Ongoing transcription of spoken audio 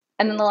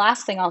And then the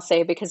last thing I'll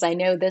say, because I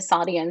know this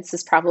audience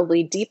is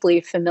probably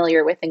deeply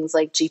familiar with things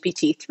like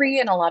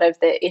GPT-3 and a lot of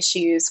the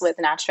issues with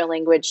natural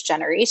language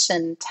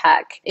generation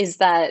tech, is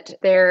that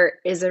there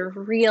is a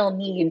real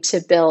need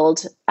to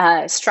build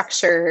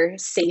structure,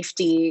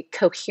 safety,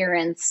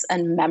 coherence,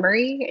 and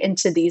memory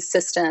into these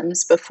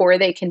systems before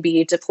they can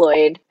be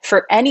deployed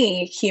for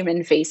any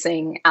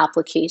human-facing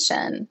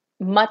application,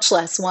 much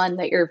less one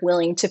that you're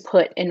willing to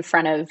put in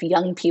front of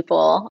young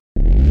people.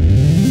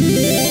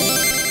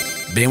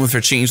 Bandwidth for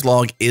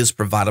Changelog is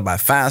provided by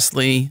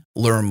Fastly.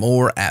 Learn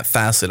more at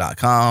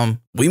fastly.com.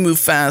 We move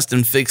fast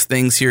and fix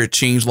things here at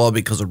Changelog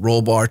because of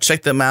Rollbar.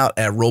 Check them out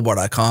at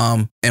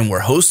rollbar.com. And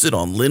we're hosted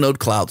on Linode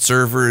Cloud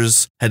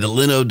servers. Head to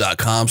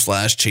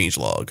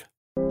linode.com/changelog.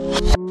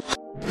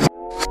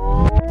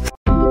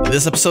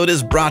 This episode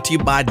is brought to you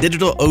by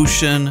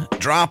DigitalOcean,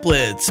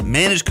 Droplets,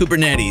 Managed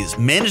Kubernetes,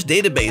 Managed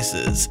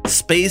Databases,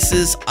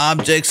 Spaces,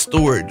 Object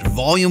Storage,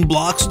 Volume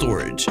Block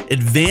Storage,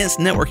 Advanced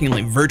Networking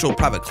like Virtual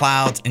Private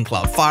Clouds and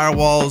Cloud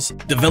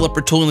Firewalls,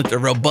 developer tooling like the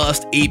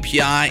robust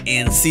API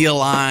and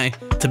CLI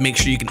to make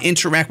sure you can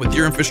interact with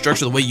your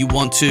infrastructure the way you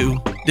want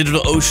to.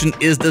 DigitalOcean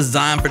is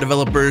designed for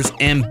developers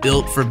and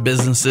built for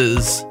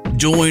businesses.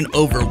 Join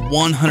over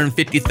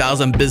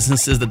 150,000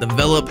 businesses that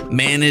develop,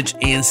 manage,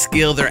 and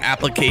scale their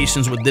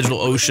applications with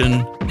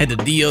DigitalOcean. Head to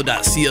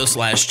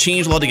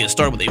do.co/changelog to get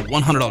started with a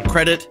 $100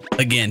 credit.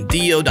 Again,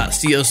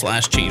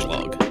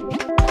 do.co/changelog.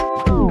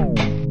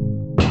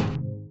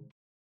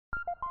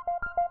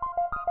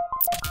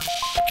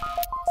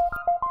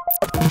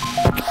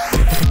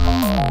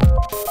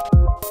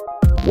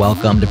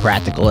 Welcome to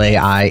Practical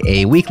AI,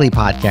 a weekly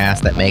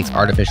podcast that makes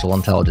artificial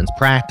intelligence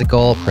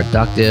practical,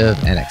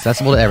 productive, and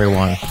accessible to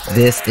everyone.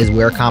 This is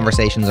where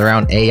conversations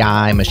around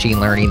AI, machine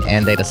learning,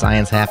 and data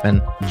science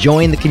happen.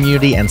 Join the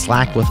community and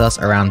Slack with us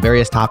around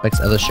various topics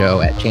of the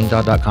show at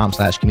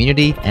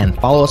changelog.com/community and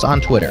follow us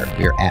on Twitter.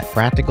 We're at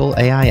Practical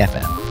AI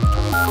FM.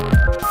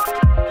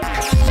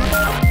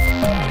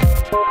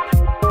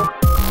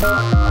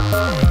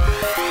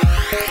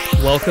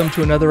 Welcome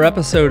to another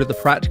episode of the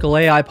Practical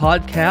AI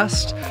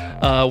Podcast.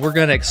 We're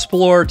going to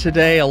explore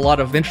today a lot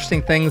of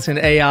interesting things in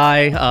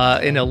AI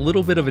in a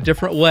little bit of a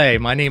different way.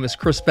 My name is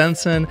Chris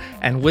Benson,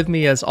 and with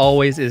me, as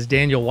always, is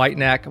Daniel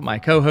Whitenack, my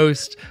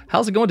co-host.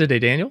 How's it going today,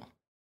 Daniel?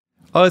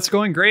 Oh, it's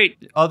going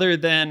great. Other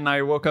than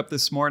I woke up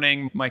this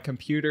morning, my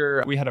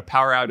computer, we had a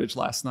power outage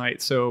last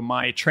night. So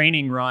my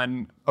training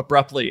run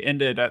abruptly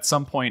ended at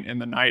some point in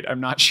the night. I'm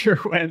not sure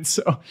when.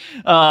 So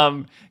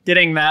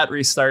getting that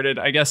restarted,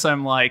 I guess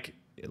I'm like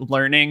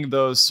learning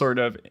those sort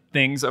of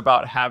things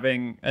about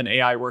having an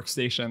AI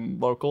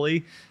workstation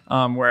locally.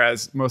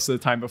 Whereas most of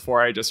the time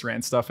before I just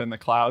ran stuff in the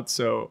cloud.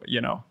 So,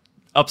 you know,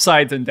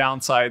 upsides and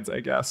downsides, I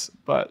guess.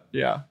 But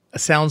yeah.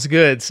 Sounds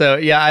good. So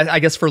yeah, I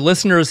guess for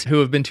listeners who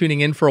have been tuning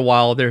in for a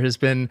while, there has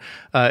been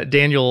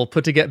Daniel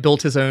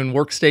built his own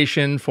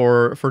workstation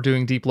for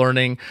doing deep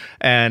learning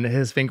and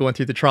has been going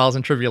through the trials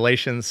and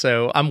tribulations.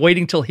 So I'm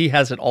waiting till he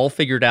has it all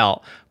figured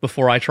out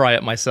before I try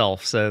it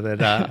myself. So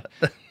that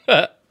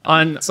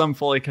on some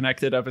Fully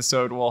Connected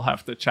episode, we'll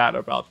have to chat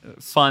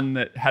about fun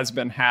that has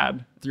been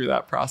had through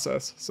that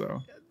process.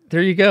 So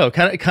there you go.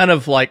 Kind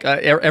of like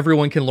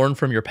everyone can learn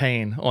from your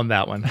pain on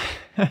that one.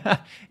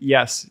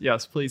 Yes,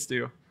 please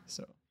do.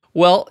 So.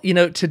 Well, you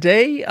know,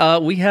 today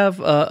we have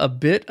a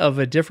bit of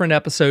a different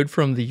episode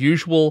from the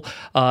usual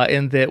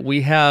in that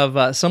we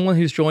have someone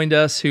who's joined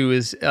us who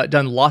has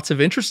done lots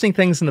of interesting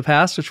things in the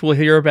past, which we'll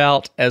hear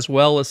about, as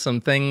well as some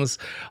things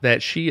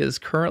that she is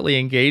currently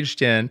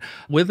engaged in.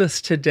 With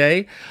us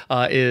today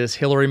is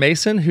Hilary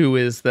Mason, who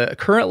is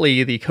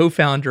currently the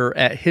co-founder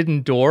at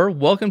Hidden Door.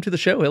 Welcome to the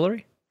show,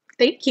 Hilary.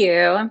 Thank you.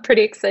 I'm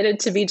pretty excited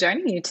to be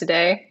joining you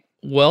today.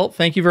 Well,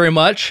 thank you very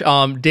much.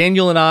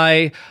 Daniel and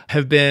I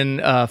have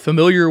been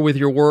familiar with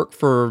your work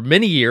for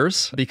many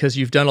years because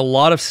you've done a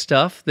lot of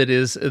stuff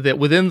that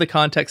within the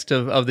context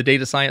of the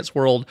data science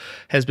world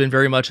has been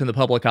very much in the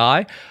public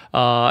eye.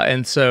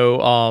 And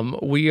so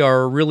we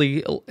are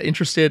really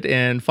interested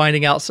in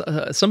finding out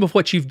some of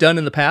what you've done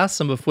in the past,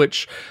 some of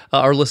which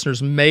our listeners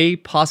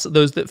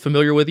those that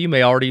familiar with you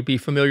may already be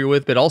familiar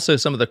with, but also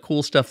some of the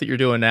cool stuff that you're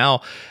doing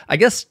now. I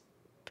guess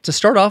to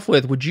start off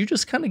with, would you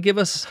just kind of give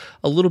us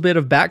a little bit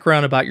of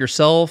background about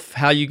yourself,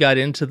 how you got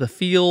into the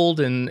field,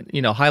 and,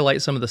 you know,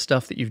 highlight some of the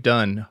stuff that you've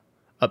done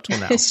up till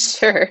now?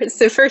 Sure.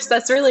 So first,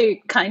 that's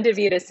really kind of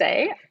you to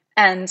say.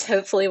 And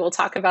hopefully we'll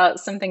talk about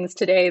some things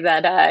today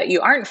that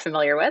you aren't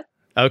familiar with.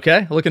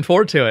 Okay. Looking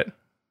forward to it.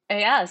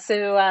 Yeah.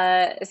 So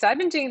I've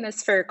been doing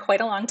this for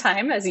quite a long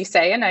time, as you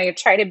say, and I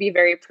try to be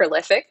very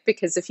prolific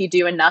because if you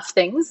do enough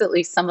things, at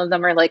least some of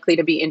them are likely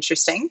to be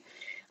interesting.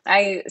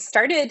 I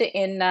started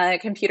in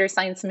computer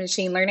science and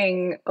machine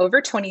learning over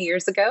 20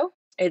 years ago.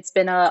 It's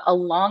been a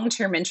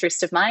long-term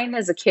interest of mine.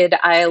 As a kid,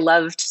 I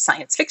loved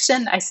science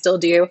fiction. I still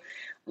do.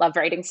 Love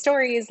writing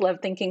stories, love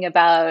thinking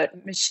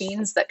about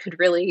machines that could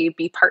really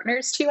be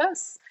partners to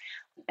us.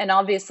 And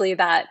obviously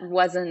that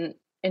wasn't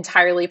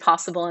entirely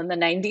possible in the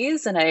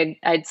 90s. And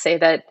I'd say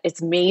that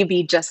it's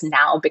maybe just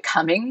now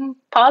becoming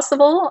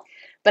possible.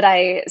 But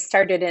I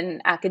started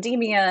in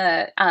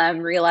academia,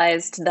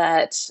 realized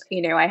that,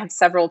 I have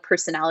several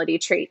personality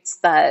traits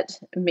that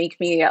make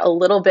me a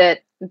little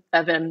bit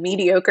of a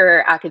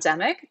mediocre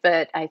academic,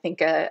 but I think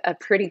a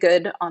pretty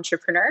good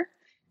entrepreneur.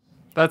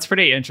 That's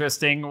pretty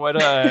interesting.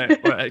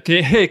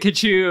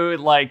 Could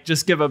you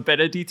just give a bit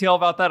of detail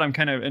about that? I'm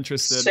kind of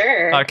interested.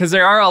 Sure. Because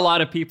there are a lot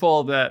of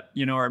people that,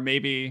 are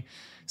maybe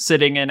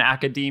sitting in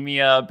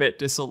academia a bit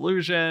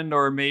disillusioned,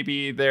 or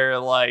maybe they're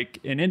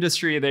in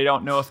industry, they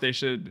don't know if they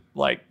should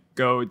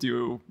go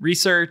do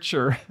research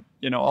or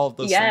all of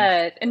those things.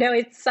 Yeah, no,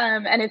 it's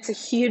a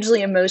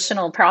hugely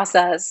emotional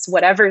process,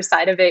 whatever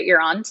side of it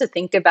you're on, to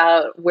think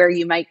about where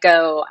you might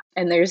go.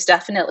 And there's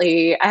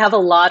definitely, I have a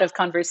lot of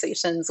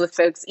conversations with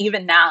folks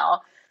even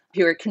now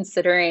who are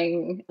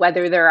considering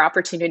whether there are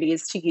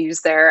opportunities to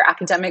use their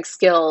academic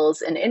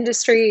skills in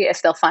industry,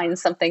 if they'll find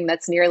something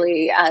that's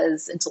nearly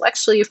as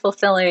intellectually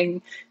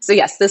fulfilling. So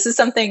yes, this is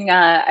something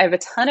I have a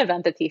ton of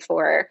empathy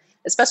for,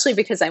 especially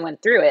because I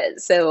went through it.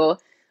 So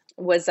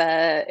was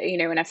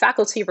in a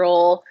faculty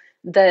role.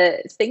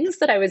 The things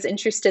that I was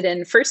interested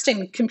in, first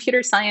in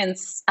computer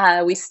science,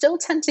 we still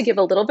tend to give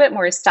a little bit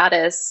more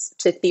status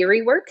to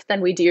theory work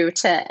than we do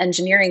to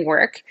engineering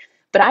work.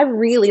 But I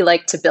really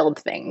like to build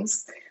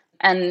things.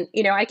 And,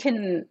 I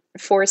can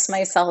force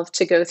myself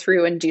to go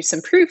through and do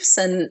some proofs.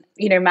 And,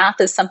 math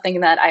is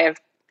something that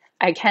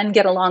I can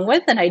get along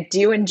with and I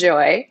do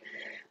enjoy.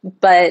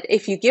 But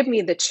if you give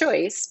me the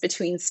choice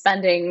between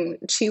spending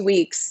 2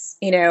 weeks,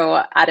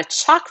 at a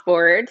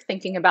chalkboard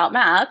thinking about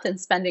math and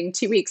spending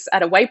 2 weeks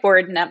at a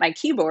whiteboard and at my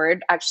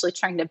keyboard actually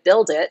trying to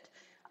build it,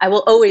 I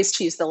will always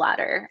choose the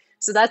latter.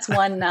 So that's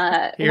one,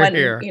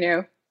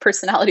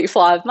 personality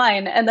flaw of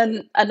mine. And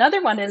then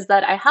another one is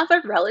that I have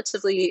a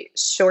relatively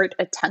short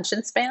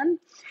attention span,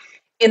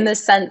 in the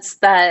sense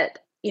that,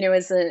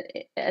 as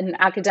an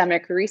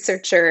academic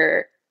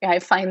researcher, I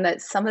find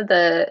that some of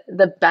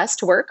the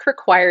best work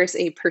requires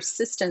a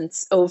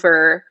persistence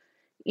over,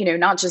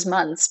 not just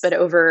months, but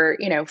over,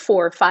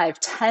 4, 5,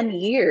 10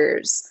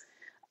 years.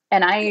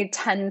 And I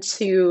tend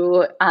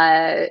to,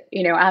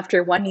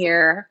 after 1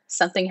 year,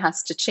 something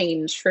has to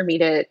change for me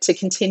to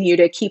continue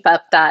to keep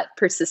up that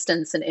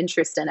persistence and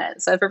interest in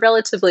it. So I have a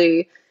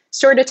relatively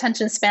short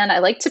attention span. I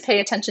like to pay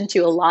attention to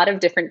a lot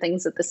of different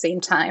things at the same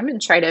time and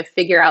try to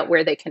figure out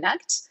where they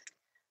connect.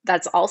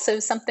 That's also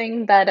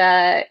something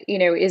that,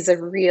 is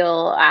a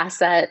real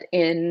asset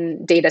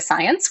in data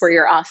science, where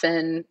you're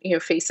often,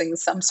 facing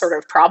some sort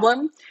of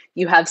problem.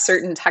 You have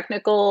certain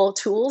technical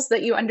tools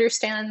that you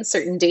understand,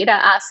 certain data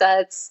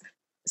assets,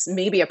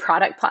 maybe a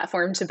product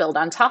platform to build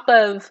on top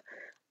of,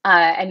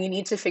 and you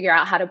need to figure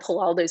out how to pull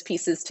all those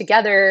pieces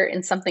together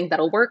in something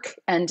that'll work.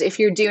 And if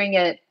you're doing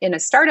it in a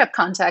startup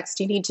context,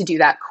 you need to do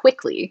that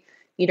quickly.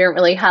 You don't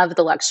really have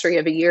the luxury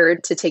of a year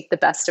to take the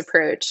best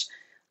approach.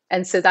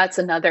 And so that's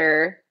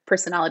another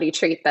personality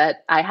trait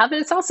that I have.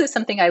 And it's also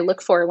something I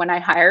look for when I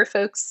hire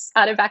folks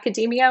out of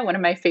academia. One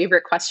of my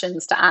favorite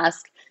questions to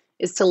ask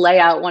is to lay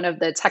out one of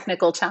the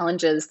technical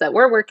challenges that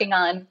we're working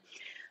on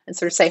and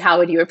sort of say, how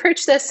would you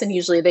approach this? And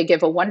usually they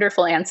give a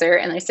wonderful answer.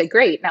 And I say,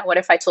 great. Now, what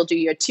if I told you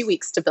you had 2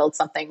 weeks to build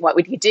something? What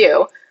would you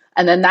do?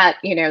 And then that,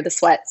 the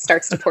sweat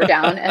starts to pour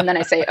down. And then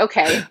I say,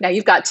 okay, now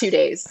you've got 2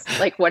 days.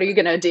 What are you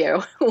going to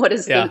do? What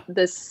is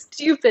the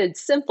stupid,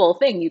 simple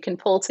thing you can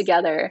pull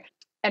together?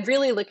 And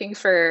really looking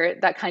for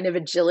that kind of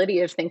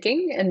agility of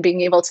thinking and being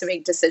able to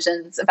make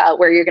decisions about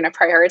where you're going to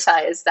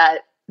prioritize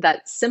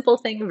that simple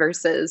thing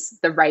versus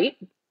the right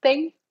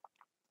thing.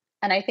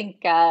 And I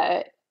think,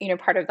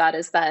 part of that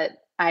is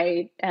that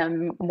I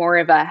am more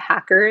of a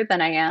hacker than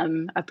I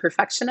am a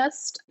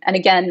perfectionist. And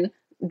again,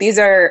 these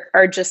are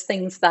just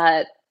things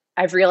that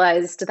I've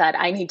realized that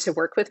I need to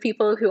work with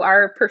people who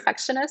are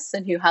perfectionists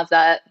and who have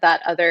that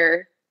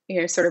other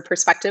sort of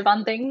perspective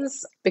on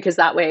things, because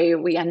that way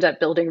we end up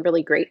building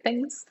really great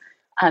things.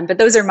 But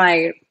those are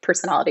my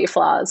personality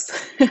flaws.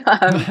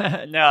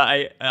 No,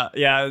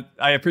 I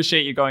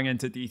appreciate you going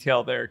into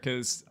detail there,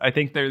 because I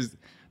think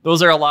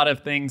those are a lot of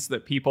things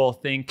that people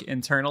think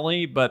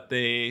internally, but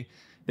they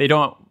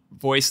don't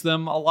voice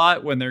them a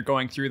lot when they're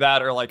going through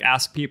that, or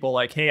ask people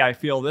hey, I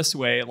feel this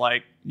way,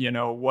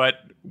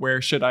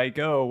 where should I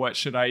go? What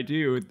should I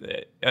do?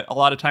 A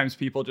lot of times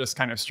people just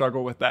kind of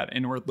struggle with that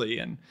inwardly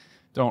and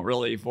don't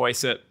really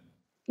voice it.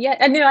 Yeah,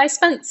 and I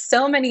spent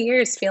so many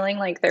years feeling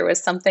like there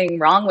was something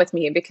wrong with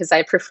me because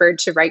I preferred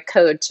to write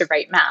code to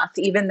write math,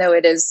 even though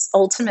it is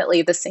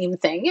ultimately the same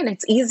thing. And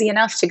it's easy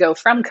enough to go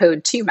from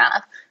code to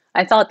math.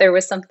 I thought there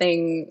was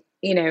something,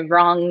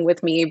 wrong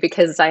with me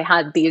because I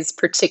had these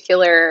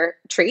particular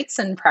traits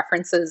and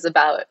preferences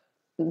about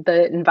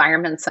the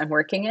environments I'm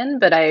working in.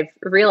 But I've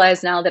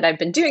realized now that I've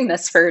been doing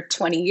this for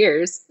 20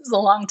 years. It's a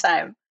long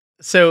time.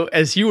 So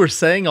as you were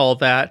saying all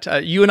that,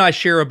 you and I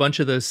share a bunch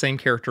of those same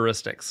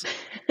characteristics.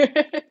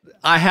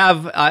 I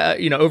have,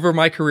 over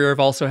my career,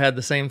 I've also had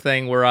the same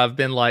thing where I've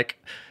been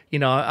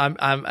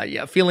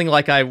I'm feeling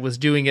like I was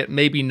doing it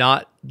maybe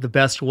not the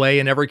best way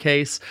in every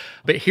case,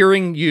 but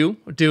hearing you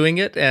doing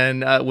it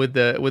and with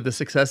the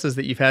successes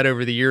that you've had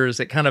over the years,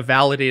 it kind of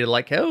validated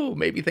like, oh,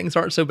 maybe things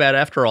aren't so bad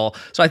after all.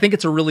 So I think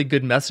it's a really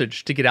good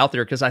message to get out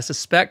there, because I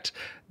suspect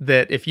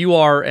that if you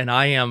are, and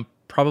I am,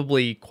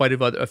 probably quite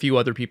a few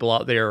other people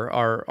out there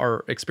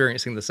are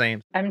experiencing the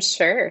same. I'm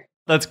sure.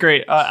 That's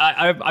great.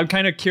 I'm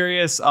kind of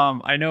curious.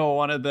 I know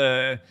one of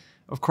the,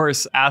 of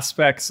course,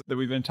 aspects that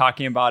we've been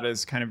talking about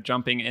is kind of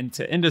jumping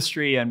into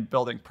industry and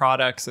building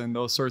products and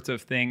those sorts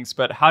of things.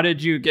 But how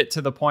did you get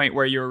to the point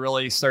where you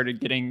really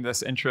started getting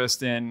this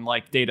interest in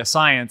like data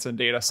science and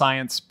data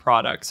science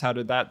products? How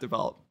did that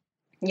develop?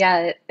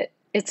 Yeah,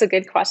 it's a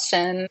good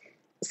question.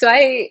 So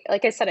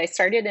like I said, I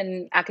started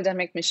in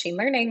academic machine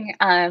learning.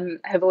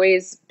 Have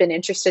always been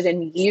interested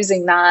in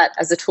using that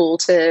as a tool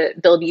to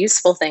build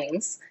useful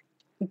things.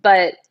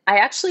 But I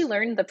actually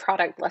learned the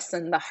product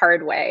lesson the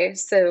hard way.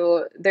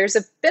 So there's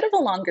a bit of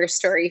a longer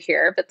story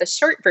here, but the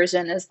short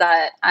version is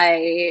that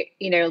I,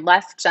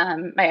 left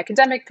my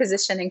academic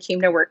position and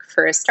came to work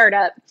for a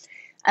startup.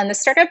 And the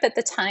startup at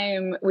the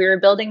time, we were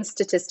building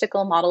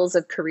statistical models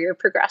of career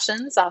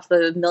progressions off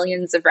of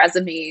millions of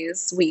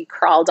resumes we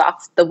crawled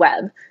off the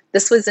web.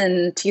 This was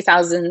in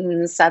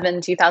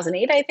 2007,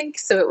 2008, I think.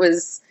 So it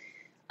was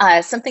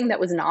something that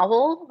was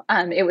novel.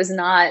 It was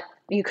not,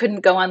 you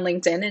couldn't go on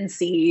LinkedIn and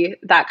see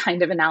that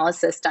kind of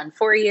analysis done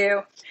for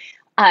you.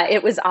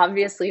 It was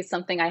obviously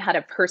something I had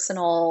a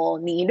personal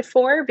need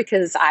for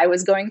because I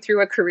was going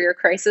through a career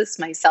crisis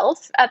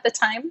myself at the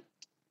time.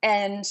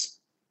 And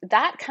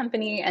that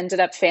company ended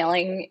up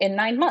failing in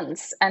 9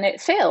 months. And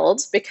it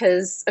failed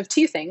because of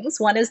two things.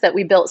 One is that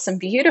we built some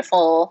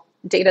beautiful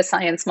data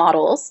science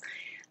models,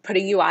 put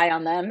a UI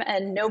on them,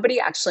 and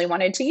nobody actually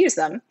wanted to use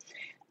them.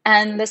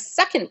 And the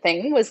second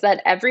thing was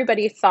that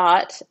everybody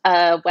thought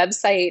a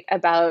website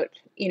about,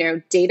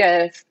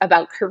 data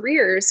about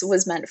careers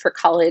was meant for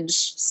college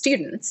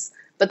students.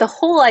 But the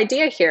whole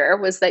idea here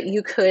was that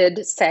you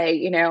could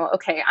say,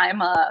 okay,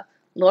 I'm a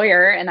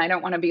lawyer and I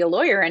don't want to be a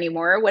lawyer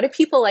anymore. What do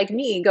people like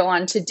me go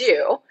on to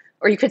do?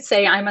 Or you could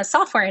say, I'm a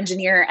software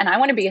engineer and I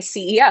want to be a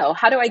CEO.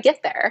 How do I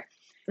get there?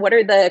 What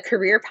are the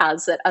career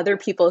paths that other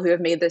people who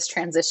have made this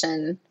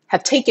transition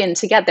have taken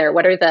to get there?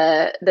 What are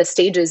the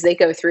stages they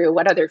go through?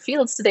 What other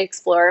fields do they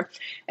explore?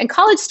 And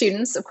college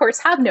students, of course,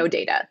 have no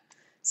data.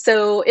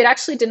 So it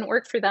actually didn't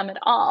work for them at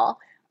all.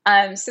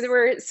 So there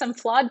were some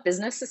flawed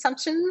business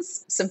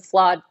assumptions, some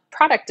flawed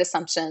product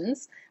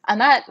assumptions. And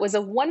that was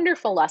a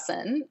wonderful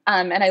lesson.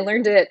 And I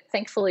learned it,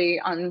 thankfully,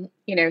 on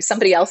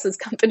somebody else's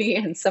company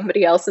and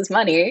somebody else's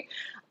money,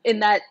 in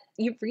that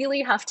you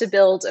really have to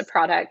build a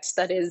product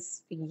that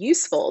is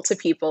useful to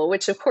people,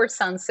 which of course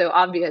sounds so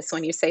obvious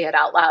when you say it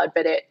out loud,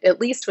 but it at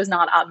least was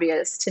not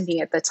obvious to me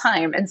at the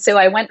time. And so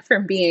I went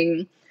from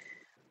being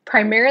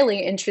primarily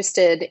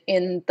interested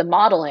in the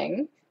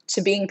modeling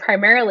to being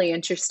primarily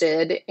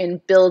interested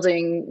in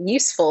building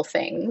useful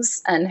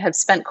things, and have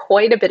spent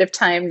quite a bit of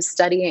time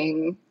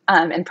studying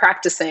and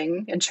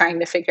practicing and trying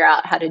to figure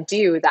out how to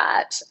do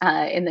that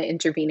in the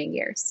intervening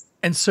years.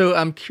 And so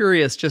I'm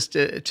curious, just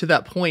to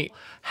that point,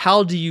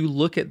 how do you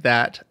look at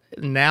that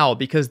now?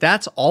 Because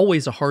that's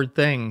always a hard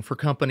thing for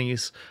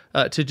companies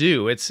to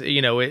do. It's,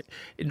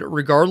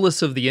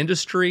 regardless of the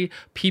industry,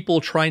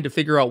 people trying to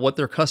figure out what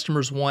their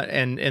customers want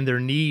and their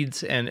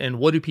needs and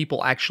what do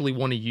people actually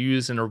want to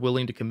use and are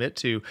willing to commit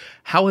to.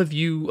 How have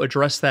you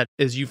addressed that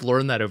as you've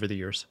learned that over the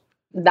years?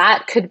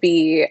 That could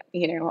be,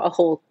 a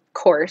whole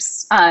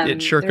course.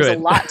 It sure there's could. A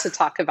lot to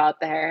talk about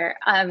there.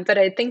 But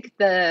I think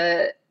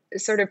the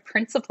sort of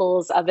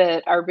principles of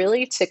it are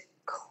really to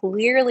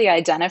clearly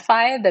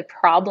identify the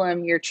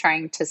problem you're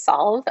trying to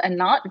solve and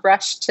not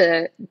rush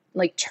to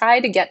try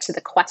to get to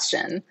the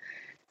question.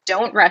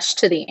 Don't rush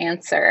to the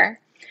answer.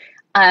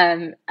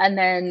 And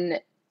then,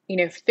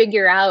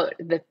 figure out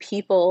the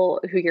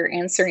people who you're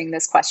answering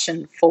this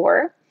question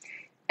for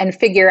and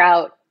figure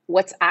out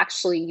what's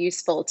actually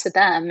useful to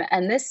them.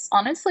 And this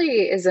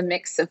honestly is a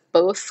mix of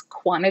both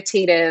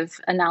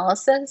quantitative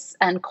analysis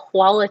and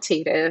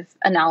qualitative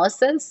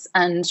analysis,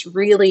 and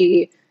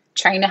really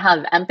trying to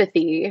have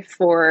empathy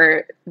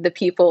for the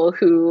people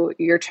who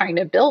you're trying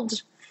to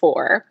build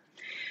for,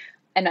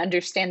 and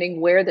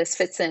understanding where this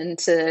fits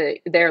into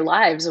their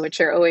lives, which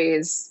are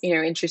always,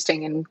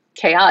 interesting and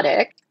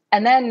chaotic.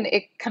 And then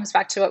it comes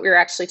back to what we were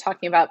actually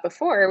talking about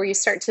before, where you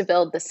start to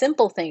build the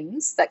simple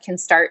things that can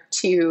start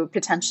to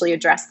potentially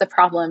address the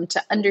problem,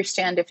 to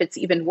understand if it's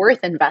even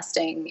worth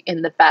investing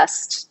in the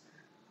best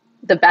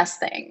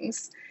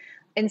things.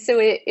 And so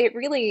it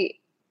really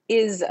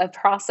is a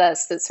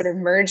process that sort of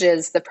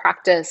merges the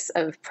practice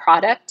of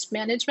product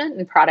management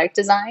and product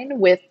design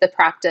with the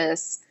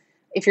practice,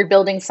 if you're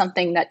building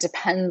something that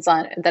depends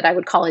on, that I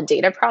would call a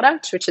data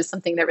product, which is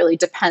something that really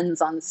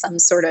depends on some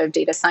sort of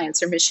data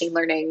science or machine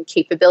learning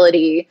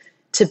capability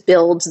to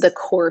build the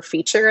core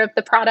feature of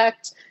the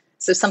product.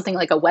 So something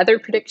like a weather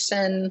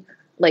prediction,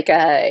 like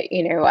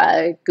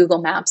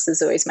Google Maps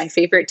is always my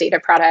favorite data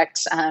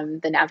product,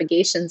 the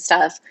navigation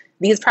stuff.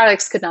 These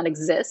products could not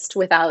exist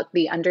without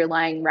the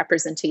underlying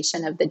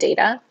representation of the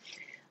data.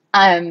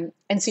 And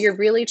so you're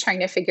really trying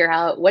to figure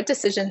out what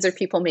decisions are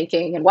people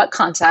making in what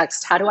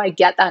context? How do I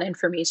get that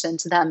information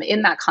to them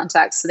in that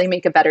context so they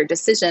make a better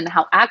decision?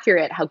 How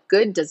accurate, how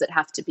good does it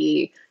have to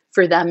be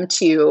for them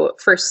to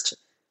first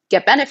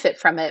get benefit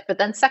from it, but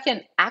then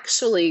second,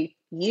 actually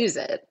use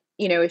it?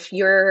 If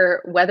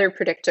your weather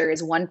predictor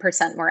is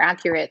 1% more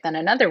accurate than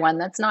another one,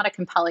 that's not a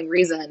compelling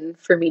reason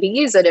for me to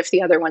use it if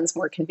the other one's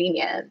more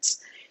convenient.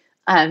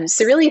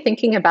 So really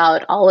thinking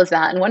about all of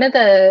that. And one of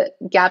the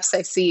gaps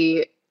I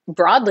see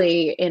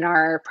broadly in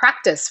our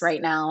practice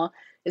right now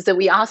is that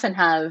we often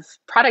have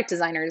product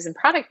designers and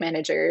product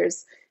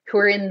managers who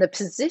are in the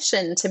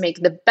position to make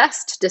the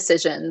best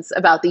decisions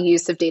about the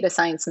use of data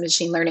science and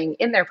machine learning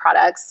in their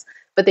products,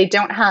 but they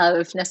don't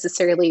have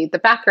necessarily the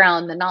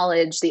background, the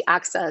knowledge, the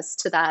access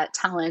to that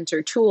talent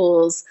or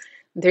tools.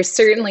 They're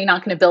certainly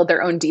not going to build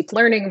their own deep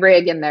learning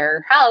rig in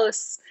their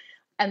house.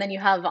 And then you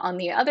have, on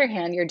the other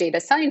hand, your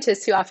data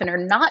scientists who often are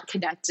not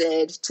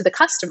connected to the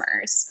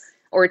customers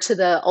or to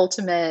the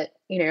ultimate,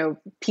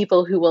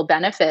 people who will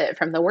benefit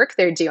from the work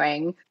they're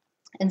doing.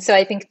 And so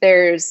I think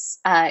there's,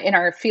 in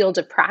our field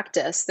of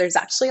practice, there's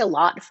actually a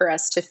lot for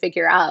us to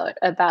figure out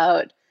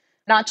about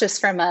not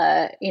just from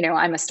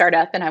I'm a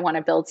startup and I want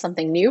to build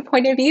something new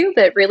point of view,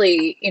 but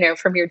really,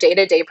 from your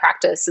day-to-day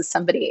practice as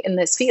somebody in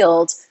this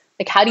field,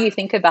 like, how do you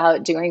think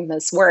about doing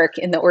this work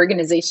in the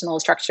organizational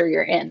structure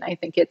you're in? I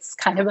think it's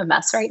kind of a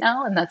mess right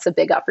now, and that's a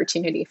big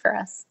opportunity for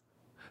us.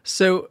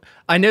 So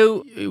I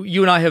know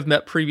you and I have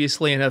met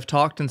previously and have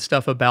talked and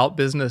stuff about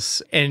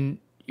business, and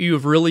you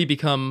have really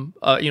become,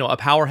 a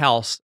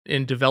powerhouse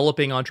in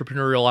developing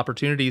entrepreneurial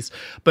opportunities.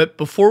 But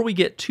before we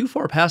get too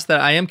far past that,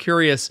 I am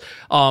curious.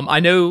 I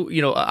know,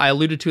 I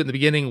alluded to it in the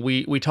beginning.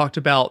 We talked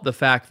about the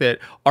fact that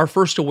our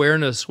first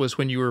awareness was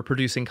when you were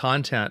producing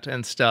content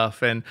and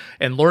stuff, and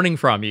learning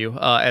from you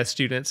as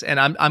students. And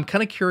I'm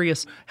kind of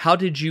curious, how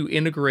did you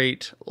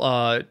integrate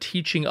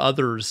teaching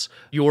others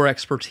your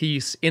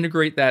expertise,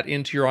 integrate that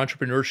into your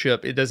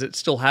entrepreneurship? Does it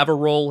still have a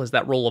role? Has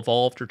that role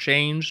evolved or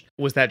changed?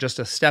 Was that just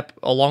a step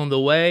along the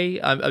way?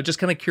 I'm just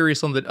kind of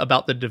curious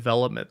about the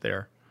development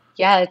there.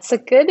 Yeah, it's a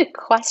good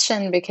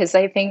question because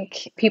I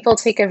think people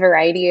take a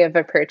variety of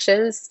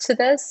approaches to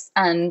this.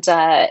 And,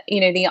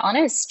 the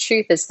honest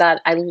truth is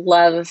that I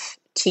love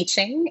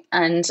teaching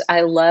and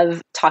I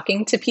love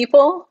talking to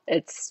people.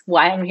 It's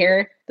why I'm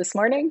here this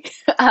morning.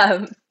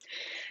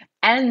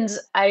 And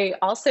I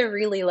also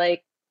really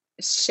like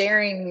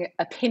sharing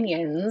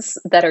opinions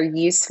that are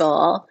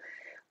useful.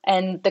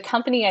 And the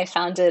company I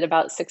founded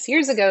about 6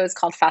 years ago is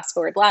called Fast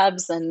Forward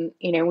Labs. And,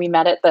 we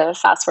met at the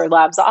Fast Forward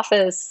Labs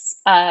office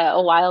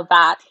a while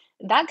back.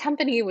 That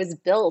company was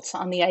built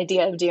on the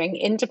idea of doing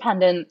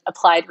independent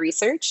applied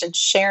research and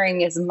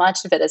sharing as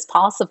much of it as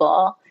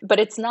possible. But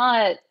it's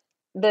not,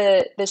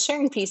 the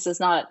sharing piece is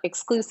not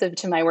exclusive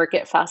to my work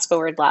at Fast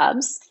Forward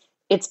Labs.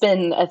 It's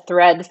been a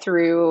thread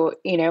through,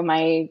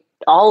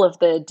 all of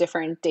the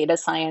different data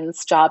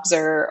science jobs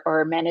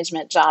or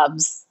management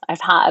jobs I've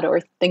had or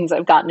things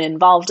I've gotten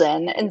involved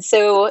in. And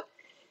so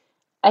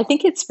I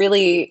think it's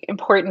really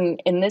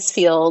important in this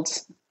field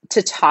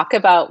to talk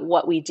about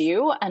what we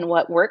do and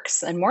what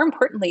works, and more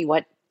importantly,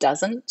 what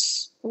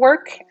doesn't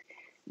work,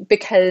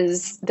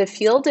 because the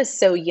field is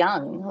so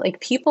young. Like,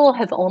 people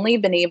have only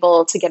been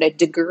able to get a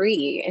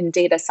degree in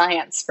data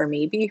science for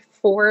maybe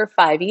 4 or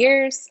 5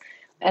 years.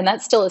 And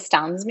that still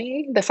astounds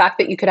me. The fact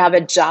that you could have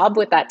a job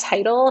with that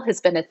title has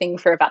been a thing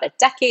for about a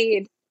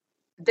decade.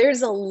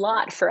 There's a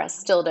lot for us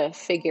still to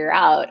figure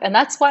out. And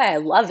that's why I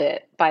love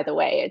it, by the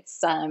way.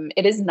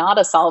 It is not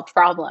a solved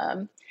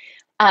problem.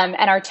 And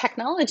our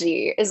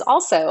technology is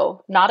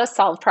also not a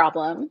solved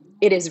problem.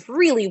 It is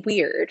really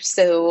weird.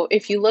 So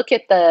if you look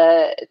at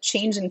the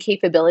change in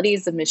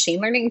capabilities of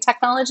machine learning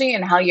technology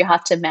and how you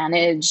have to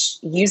manage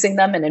using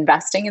them and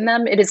investing in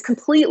them, it is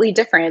completely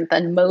different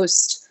than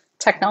most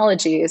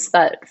technologies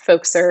that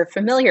folks are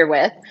familiar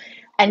with.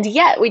 And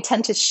yet we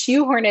tend to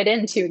shoehorn it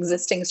into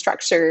existing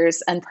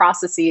structures and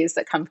processes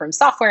that come from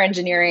software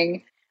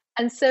engineering.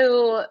 And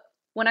so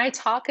when I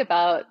talk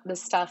about the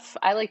stuff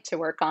I like to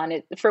work on,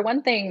 for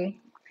one thing,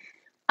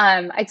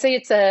 I'd say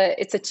it's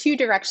a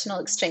two-directional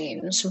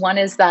exchange. One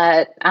is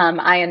that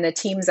I and the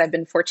teams I've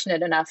been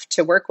fortunate enough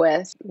to work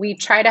with, we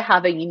try to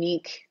have a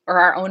unique or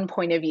our own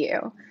point of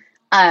view.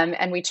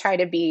 And we try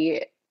to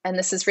be, and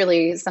this is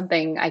really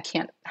something I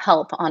can't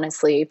help,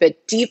 honestly,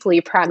 but deeply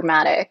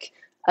pragmatic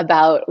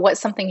about what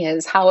something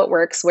is, how it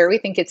works, where we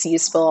think it's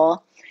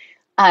useful.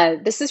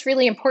 This is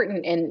really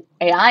important in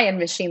AI and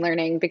machine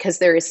learning because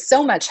there is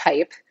so much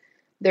hype,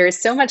 there is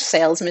so much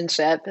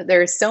salesmanship,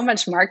 there is so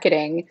much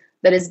marketing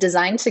that is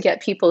designed to get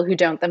people who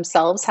don't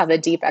themselves have a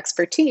deep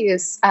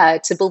expertise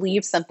to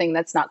believe something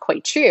that's not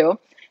quite true.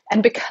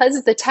 And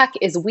because the tech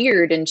is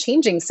weird and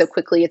changing so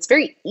quickly, it's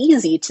very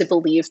easy to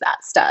believe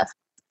that stuff.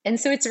 And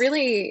so it's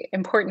really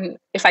important,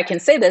 if I can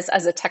say this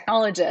as a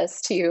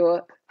technologist,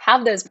 to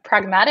have those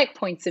pragmatic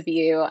points of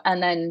view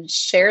and then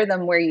share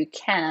them where you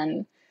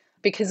can,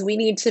 because we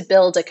need to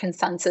build a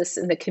consensus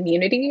in the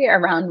community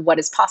around what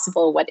is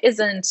possible, what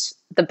isn't,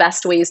 the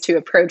best ways to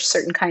approach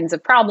certain kinds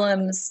of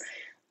problems.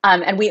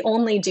 And we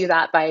only do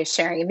that by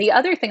sharing. The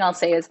other thing I'll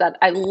say is that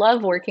I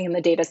love working in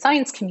the data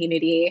science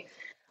community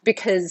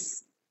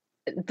because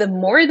the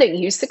more that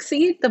you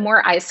succeed, the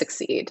more I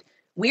succeed.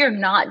 We are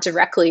not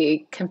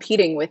directly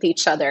competing with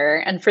each other.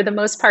 And for the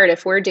most part,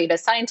 if we're data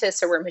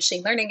scientists or we're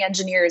machine learning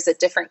engineers at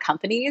different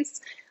companies,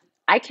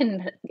 I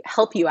can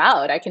help you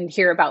out. I can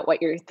hear about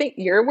what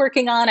you're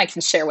working on. I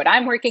can share what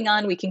I'm working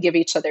on. We can give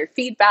each other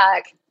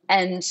feedback.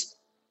 And,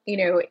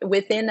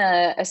 within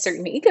a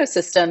certain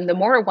ecosystem, the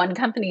more one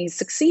company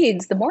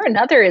succeeds, the more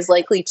another is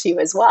likely to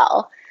as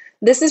well.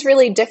 This is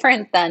really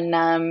different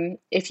than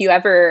if you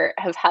ever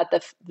have had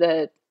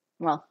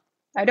well,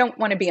 I don't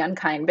want to be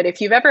unkind, but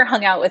if you've ever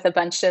hung out with a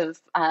bunch of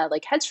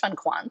like hedge fund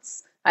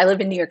quants. I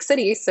live in New York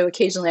City, so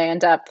occasionally I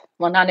end up,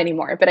 well, not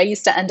anymore, but I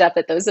used to end up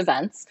at those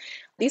events.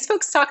 These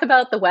folks talk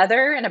about the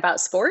weather and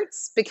about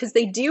sports because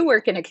they do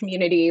work in a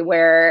community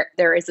where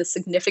there is a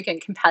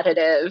significant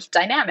competitive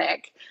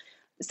dynamic.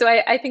 So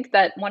I think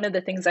that one of the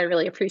things I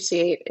really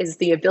appreciate is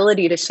the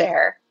ability to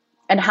share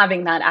and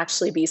having that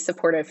actually be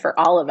supportive for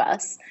all of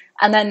us.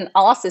 And then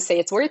I'll also say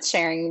it's worth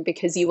sharing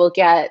because you will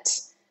get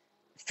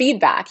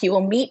feedback. You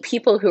will meet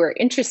people who are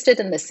interested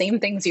in the same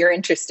things you're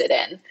interested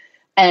in.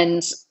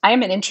 And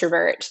I'm an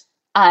introvert.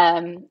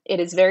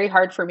 It is very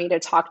hard for me to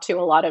talk to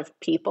a lot of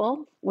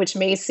people, which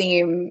may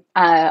seem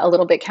a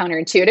little bit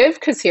counterintuitive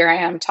because here I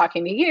am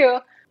talking to you.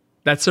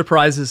 That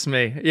surprises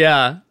me.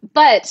 Yeah.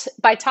 But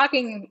by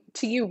talking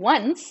to you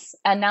once,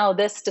 and now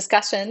this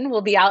discussion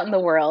will be out in the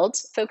world,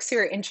 folks who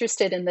are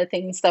interested in the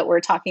things that we're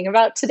talking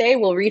about today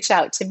will reach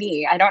out to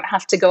me. I don't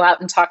have to go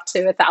out and talk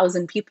to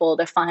 1,000 people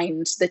to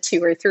find the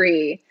 2 or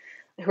 3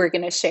 who are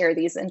going to share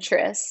these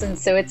interests. And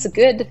so it's a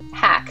good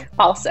hack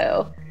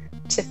also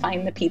to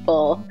find the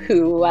people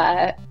who,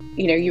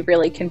 you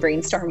really can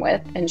brainstorm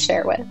with and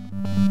share with.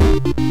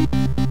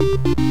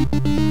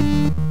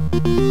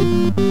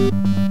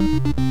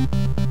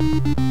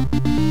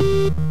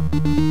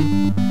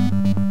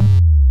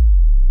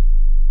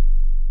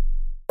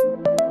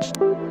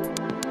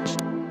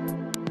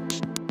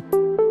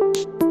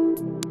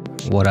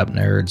 What up,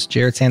 nerds?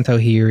 Jared Santo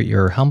here,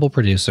 your humble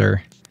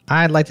producer.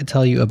 I'd like to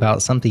tell you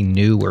about something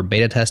new we're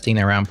beta testing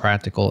around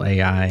Practical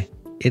AI.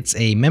 It's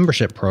a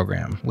membership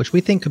program, which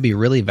we think could be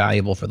really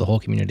valuable for the whole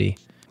community.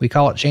 We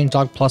call it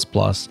Changelog Plus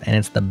Plus, and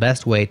it's the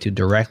best way to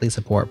directly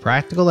support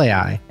Practical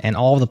AI and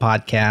all of the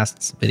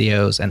podcasts,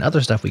 videos, and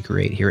other stuff we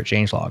create here at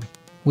Changelog.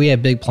 We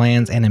have big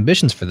plans and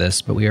ambitions for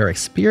this, but we are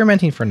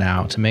experimenting for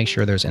now to make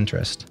sure there's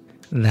interest.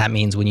 That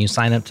means when you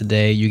sign up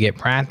today, you get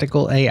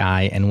Practical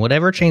AI and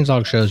whatever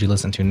Changelog shows you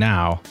listen to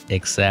now,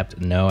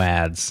 except no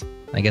ads.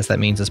 I guess that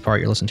means this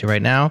part you're listening to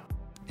right now,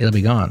 it'll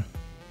be gone.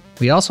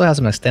 We also have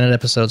some extended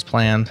episodes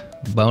planned,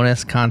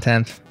 bonus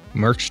content,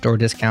 merch store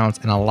discounts,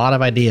 and a lot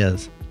of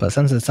ideas. But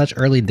since it's such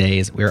early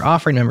days, we're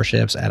offering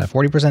memberships at a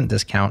 40%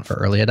 discount for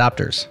early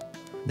adopters.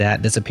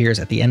 That disappears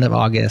at the end of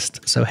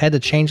August, so head to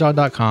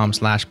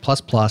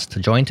changelog.com/plus+ to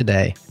join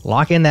today,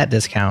 lock in that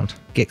discount,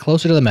 get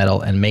closer to the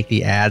metal, and make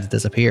the ads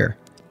disappear.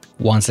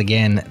 Once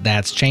again,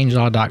 that's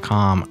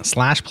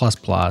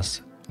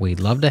changelog.com/plus+. We'd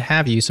love to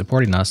have you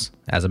supporting us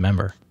as a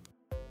member.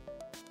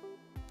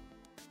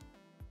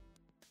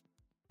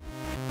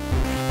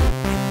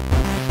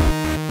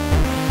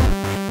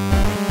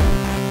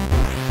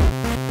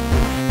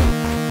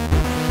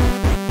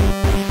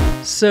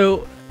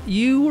 So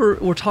you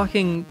were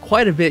talking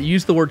quite a bit,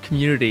 used the word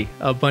community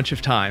a bunch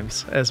of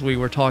times as we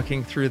were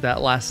talking through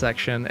that last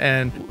section,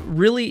 and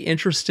really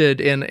interested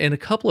in a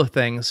couple of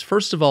things.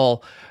 First of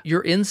all,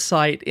 your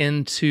insight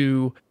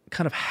into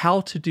kind of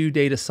how to do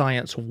data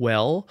science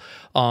well,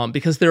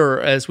 because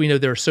as we know,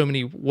 there are so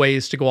many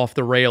ways to go off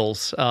the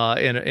rails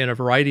in a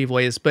variety of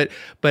ways. But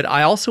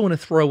I also want to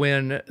throw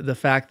in the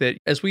fact that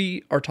as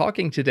we are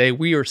talking today,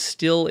 we are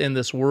still in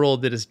this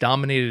world that is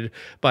dominated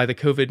by the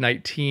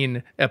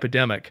COVID-19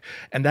 epidemic,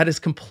 and that has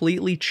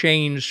completely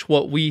changed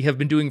what we have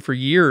been doing for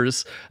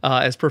years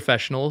as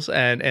professionals,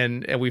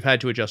 and we've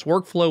had to adjust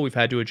workflow, we've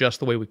had to adjust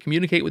the way we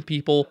communicate with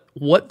people.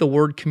 What the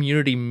word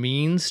community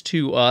means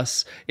to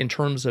us in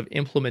terms of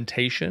implementation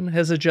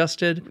has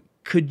adjusted.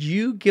 Could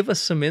you give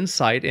us some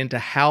insight into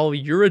how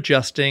you're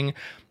adjusting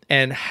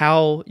and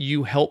how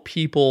you help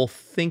people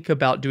think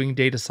about doing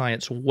data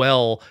science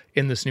well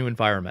in this new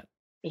environment?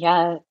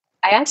 Yeah,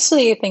 I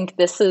actually think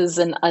this is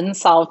an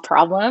unsolved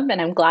problem,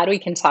 and I'm glad we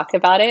can talk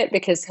about it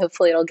because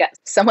hopefully it'll get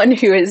someone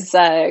who is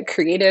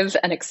creative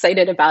and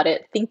excited about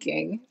it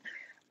thinking.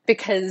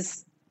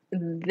 Because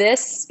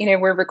this,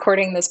 we're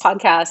recording this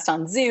podcast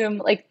on Zoom,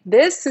 like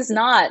this is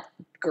not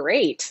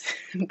great.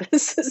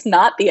 This is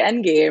not the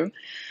end game.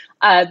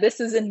 This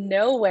is in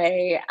no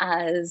way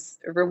as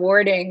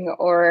rewarding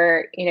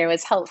or,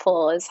 as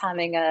helpful as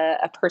having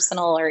a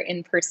personal or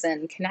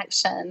in-person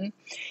connection.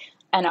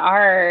 And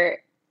our,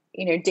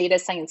 data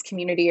science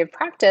community of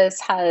practice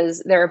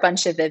there are a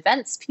bunch of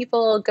events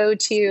people go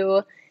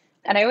to.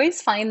 And I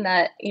always find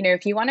that,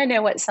 if you want to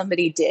know what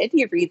somebody did,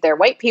 you read their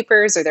white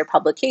papers or their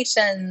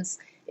publications.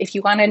 If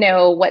you want to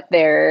know what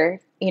they're,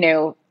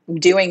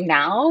 doing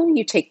now,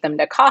 you take them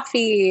to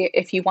coffee.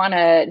 If you want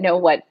to know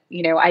what,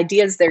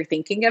 ideas they're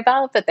thinking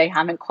about, but they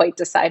haven't quite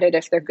decided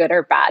if they're good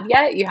or bad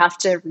yet, you have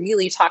to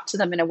really talk to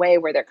them in a way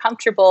where they're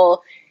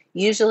comfortable,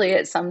 usually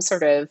at some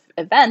sort of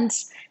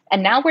event.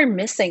 And now we're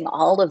missing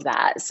all of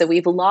that. So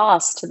we've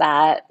lost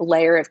that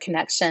layer of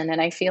connection. And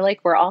I feel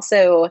like we're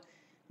also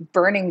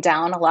burning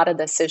down a lot of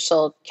the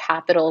social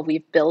capital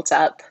we've built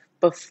up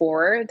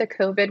before the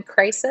COVID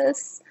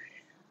crisis.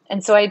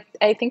 And so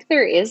I think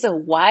there is a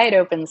wide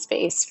open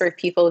space for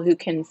people who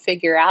can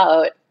figure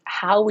out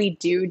how we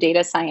do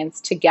data science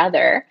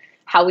together,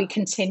 how we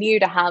continue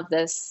to have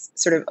this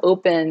sort of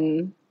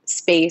open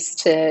space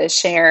to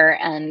share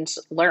and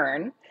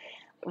learn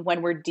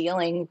when we're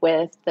dealing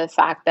with the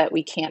fact that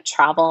we can't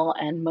travel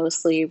and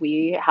mostly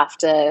we have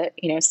to,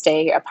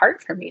 stay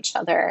apart from each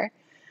other.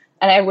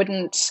 And I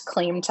wouldn't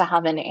claim to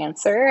have an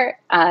answer,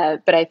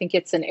 but I think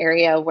it's an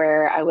area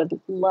where I would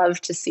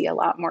love to see a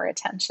lot more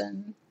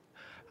attention.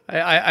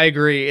 I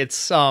agree.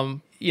 It's,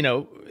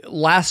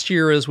 last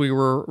year as we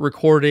were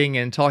recording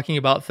and talking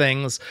about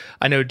things,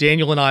 I know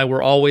Daniel and I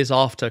were always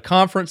off to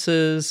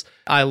conferences.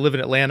 I live in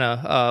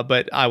Atlanta,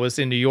 but I was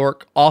in New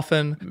York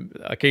often,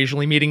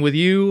 occasionally meeting with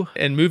you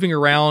and moving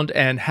around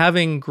and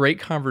having great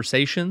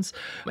conversations.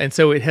 And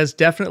so it has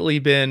definitely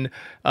been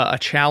a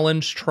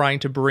challenge trying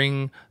to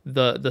bring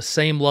the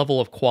same level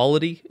of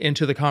quality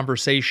into the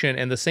conversation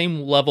and the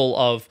same level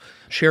of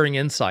sharing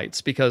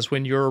insights, because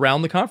when you're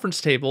around the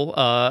conference table,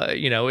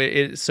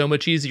 it's so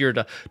much easier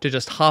to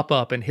just hop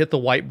up and hit the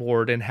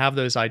whiteboard and have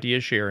those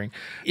ideas sharing.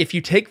 If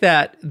you take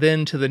that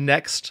then to the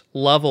next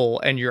level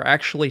and you're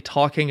actually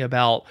talking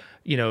about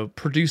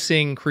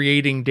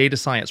creating data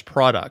science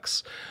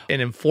products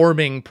and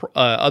informing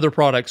other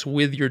products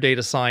with your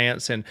data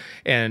science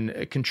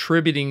and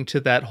contributing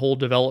to that whole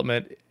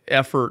development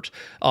effort,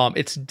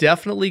 it's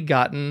definitely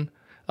gotten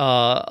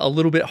a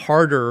little bit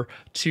harder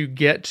to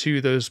get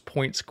to those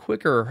points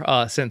quicker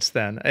since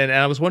then. And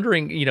I was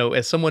wondering,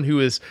 as someone who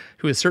is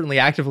certainly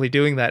actively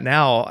doing that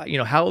now,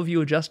 how have you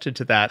adjusted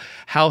to that?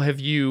 How have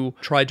you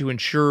tried to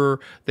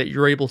ensure that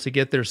you're able to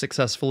get there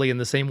successfully in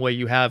the same way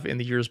you have in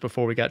the years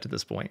before we got to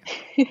this point?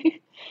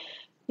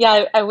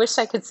 Yeah, I wish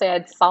I could say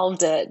I'd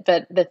solved it,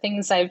 but the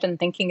things I've been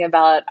thinking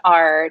about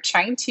are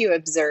trying to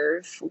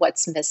observe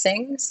what's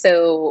missing.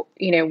 So,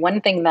 one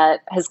thing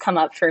that has come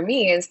up for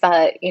me is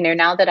that,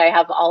 now that I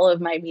have all of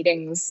my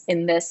meetings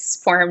in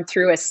this form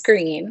through a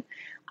screen,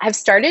 I've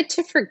started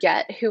to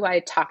forget who I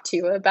talk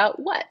to about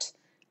what.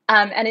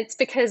 And it's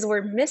because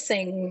we're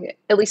missing,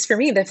 at least for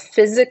me, the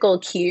physical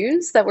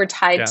cues that were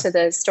tied to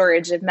the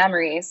storage of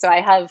memory. So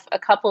I have a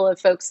couple of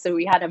folks that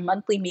we had a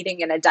monthly meeting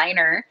in a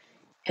diner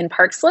in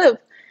Park Slope.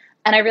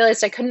 And I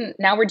realized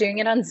now we're doing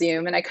it on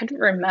Zoom, and I couldn't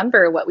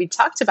remember what we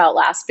talked about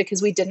last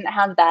because we didn't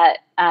have that,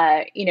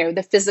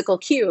 the physical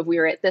cue of we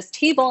were at this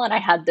table and I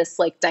had this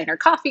like diner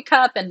coffee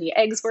cup and the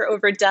eggs were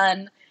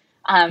overdone.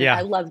 I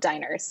love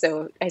diners,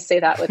 so I say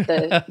that with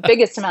the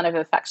biggest amount of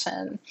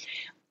affection.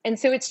 And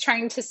so it's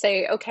trying to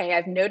say, okay,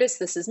 I've noticed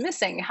this is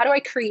missing. How do I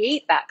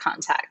create that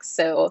context?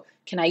 So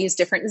can I use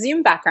different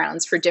Zoom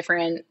backgrounds for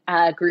different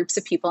groups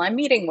of people I'm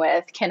meeting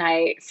with? Can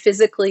I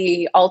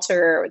physically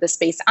alter the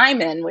space I'm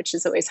in, which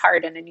is always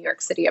hard in a New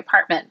York City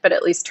apartment, but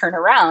at least turn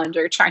around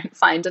or try and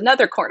find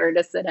another corner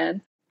to sit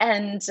in?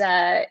 And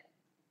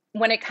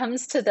when it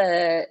comes to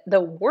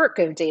the work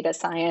of data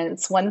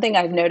science, one thing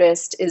I've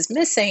noticed is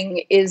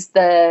missing is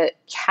the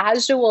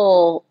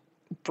casual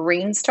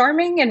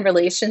brainstorming and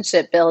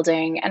relationship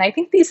building. And I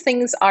think these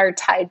things are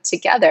tied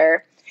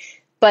together,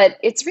 but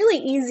it's really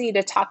easy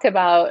to talk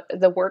about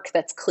the work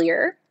that's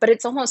clear, but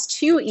it's almost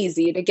too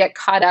easy to get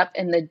caught up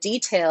in the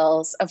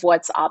details of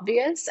what's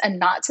obvious and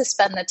not to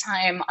spend the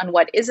time on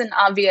what isn't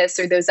obvious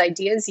or those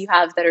ideas you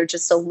have that are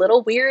just a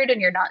little weird and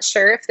you're not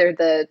sure if they're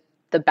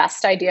the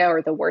best idea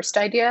or the worst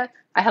idea.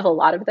 I have a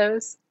lot of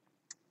those.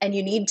 And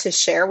you need to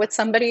share with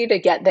somebody to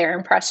get their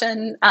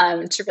impression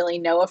to really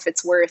know if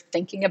it's worth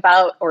thinking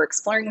about or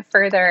exploring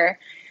further.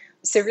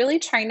 So really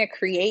trying to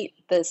create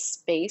the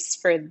space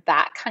for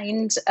that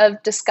kind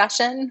of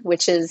discussion,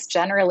 which is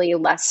generally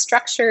less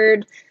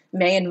structured,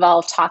 may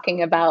involve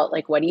talking about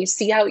like, what do you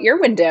see out your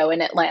window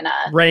in Atlanta?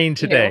 Rain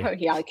today.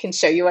 Yeah, I can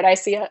show you what I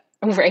see.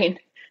 Rain.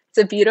 It's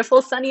a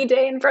beautiful sunny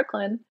day in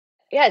Brooklyn.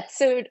 Yeah,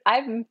 so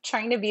I'm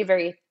trying to be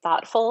very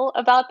thoughtful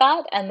about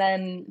that. And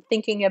then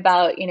thinking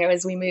about,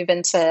 as we move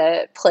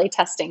into play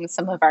testing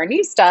some of our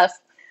new stuff,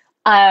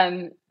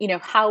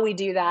 how we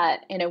do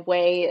that in a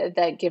way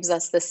that gives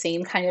us the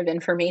same kind of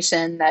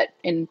information that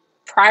in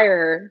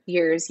prior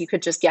years you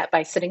could just get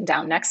by sitting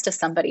down next to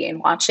somebody and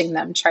watching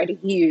them try to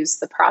use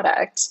the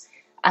product.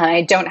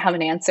 I don't have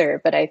an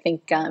answer, but I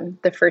think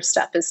the first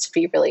step is to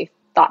be really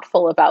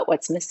thoughtful about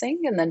what's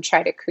missing and then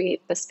try to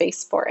create the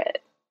space for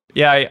it.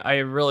 Yeah, I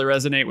really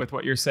resonate with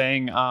what you're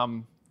saying,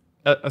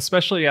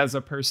 especially as a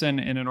person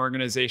in an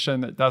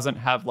organization that doesn't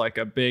have like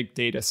a big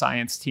data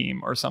science team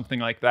or something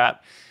like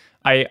that.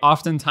 I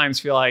oftentimes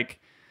feel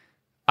like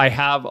I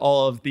have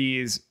all of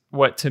these,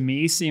 what to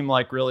me seem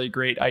like really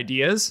great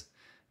ideas,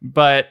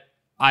 but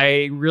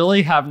I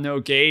really have no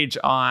gauge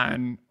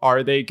on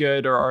are they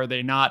good or are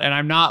they not. And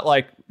I'm not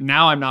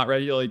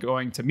regularly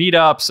going to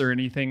meetups or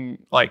anything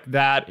like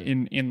that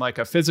in like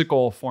a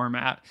physical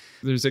format.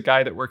 There's a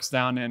guy that works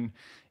down in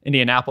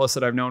Indianapolis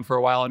that I've known for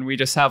a while, and we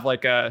just have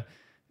like a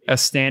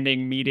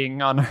standing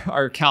meeting on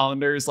our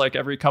calendars like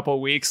every couple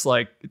of weeks,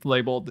 like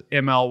labeled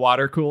ML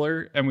water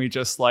cooler, and we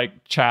just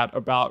like chat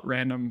about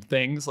random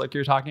things like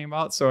you're talking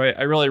about. So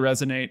I really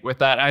resonate with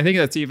that. I think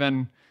that's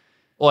even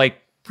like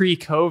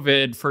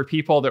pre-COVID for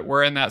people that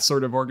were in that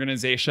sort of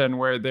organization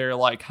where they're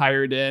like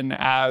hired in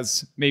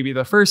as maybe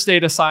the first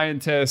data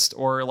scientist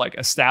or like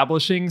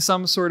establishing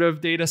some sort of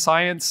data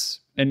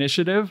science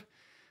initiative.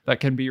 That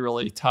can be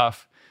really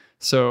tough.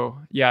 So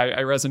yeah,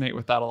 I resonate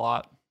with that a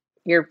lot.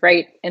 You're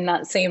right in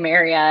that same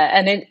area.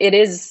 And it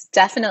is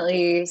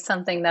definitely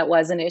something that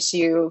was an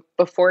issue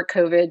before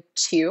COVID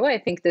too. I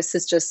think this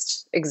has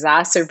just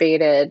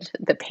exacerbated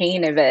the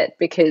pain of it,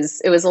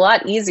 because it was a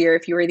lot easier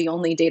if you were the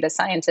only data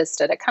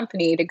scientist at a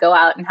company to go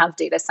out and have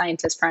data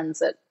scientist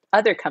friends at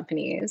other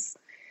companies.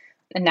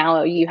 And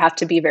now you have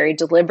to be very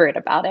deliberate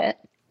about it.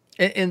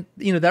 And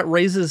that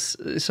raises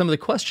some of the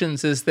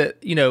questions is that,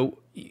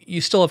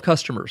 you still have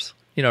customers,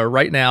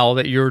 right now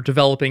that you're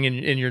developing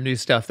in your new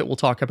stuff that we'll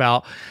talk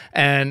about.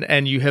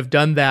 And you have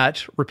done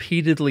that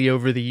repeatedly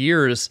over the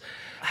years.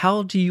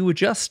 How do you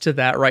adjust to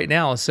that right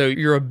now? So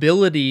your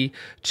ability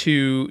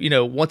to,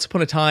 once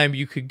upon a time,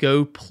 you could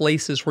go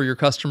places where your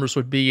customers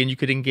would be and you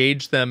could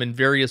engage them in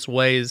various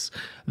ways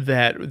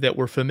that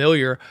were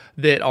familiar,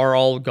 that are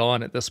all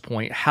gone at this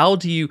point. How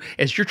do you,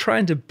 as you're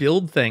trying to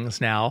build things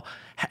now,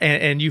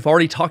 and you've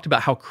already talked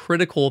about how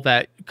critical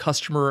that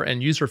customer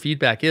and user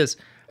feedback is,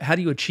 how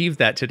do you achieve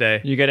that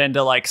today? You get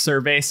into like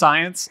survey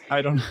science?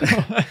 I don't know.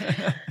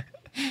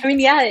 I mean,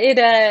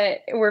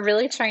 we're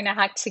really trying to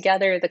hack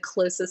together the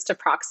closest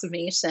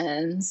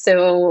approximation.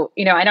 So,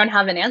 I don't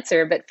have an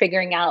answer, but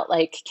figuring out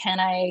like, can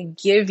I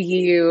give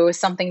you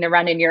something to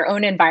run in your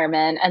own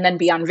environment and then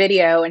be on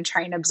video and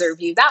try and observe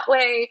you that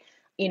way?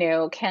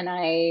 Can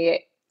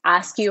I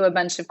ask you a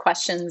bunch of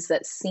questions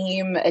that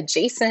seem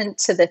adjacent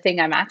to the thing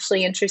I'm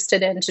actually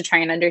interested in to try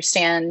and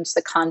understand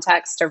the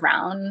context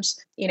around,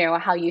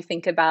 how you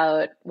think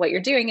about what you're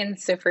doing. And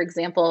so, for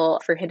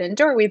example, for Hidden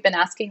Door, we've been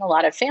asking a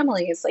lot of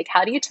families, like,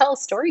 how do you tell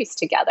stories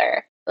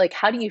together? Like,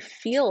 how do you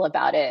feel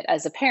about it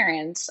as a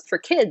parent? For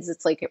kids,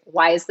 it's like,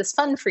 why is this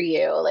fun for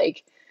you?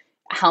 Like,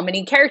 how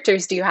many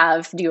characters do you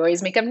have? Do you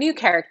always make up new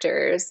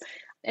characters?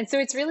 And so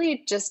it's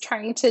really just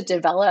trying to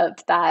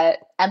develop that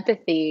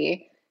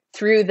empathy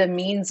through the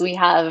means we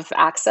have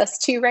access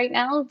to right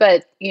now.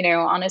 But,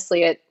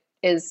 honestly, it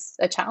is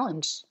a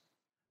challenge.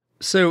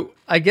 So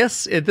I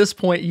guess at this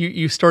point,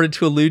 you started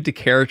to allude to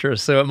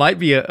characters. So it might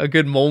be a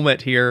good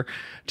moment here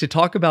to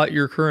talk about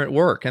your current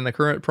work and the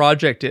current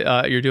project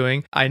you're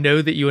doing. I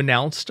know that you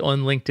announced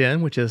on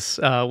LinkedIn, which is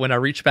when I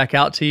reached back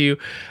out to you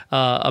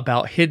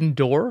about Hidden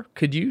Door.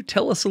 Could you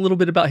tell us a little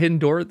bit about Hidden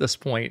Door at this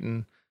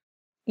point?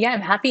 Yeah,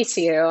 I'm happy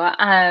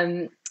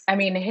to.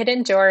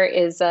 Hidden Door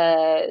is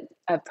a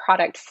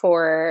product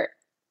for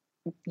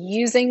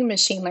using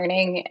machine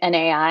learning and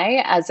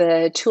AI as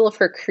a tool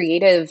for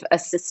creative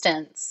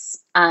assistance,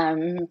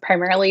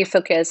 primarily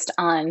focused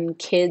on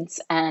kids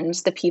and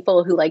the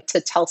people who like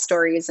to tell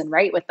stories and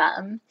write with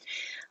them.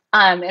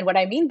 And what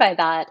I mean by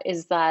that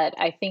is that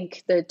I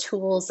think the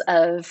tools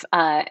of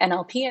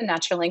NLP and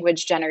natural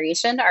language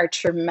generation are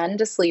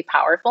tremendously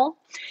powerful,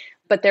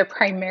 but they're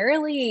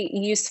primarily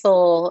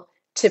useful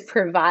to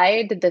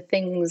provide the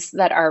things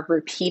that are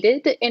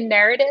repeated in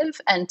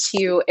narrative and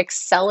to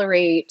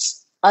accelerate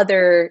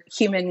other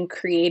human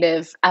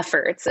creative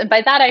efforts. And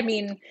by that, I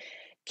mean,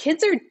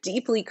 kids are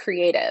deeply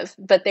creative,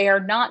 but they are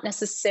not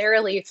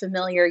necessarily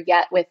familiar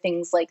yet with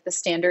things like the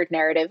standard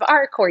narrative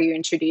arc, where you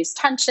introduce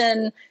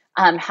tension,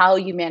 how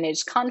you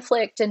manage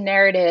conflict in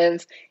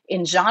narrative.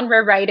 In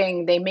genre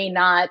writing, they may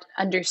not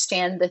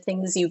understand the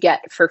things you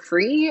get for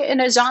free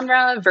in a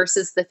genre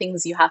versus the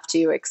things you have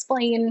to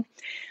explain.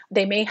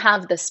 They may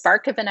have the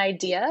spark of an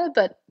idea,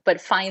 but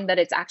find that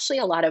it's actually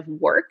a lot of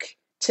work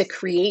to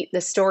create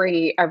the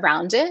story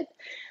around it.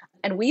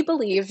 And we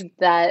believe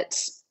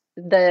that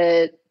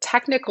the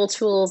technical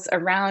tools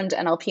around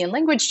NLP and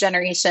language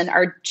generation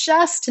are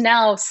just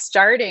now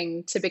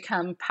starting to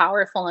become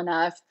powerful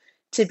enough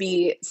to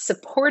be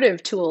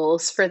supportive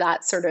tools for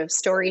that sort of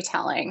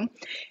storytelling.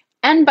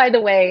 And by the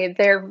way,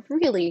 they're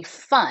really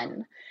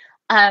fun.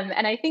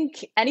 And I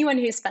think anyone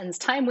who spends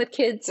time with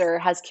kids or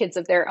has kids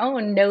of their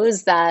own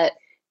knows that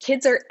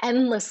kids are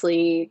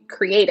endlessly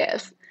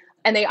creative.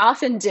 And they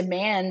often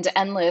demand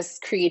endless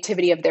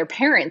creativity of their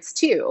parents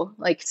too.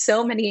 Like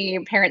so many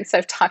parents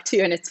I've talked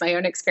to, and it's my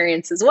own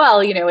experience as well,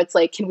 it's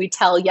like, can we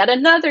tell yet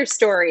another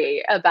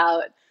story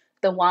about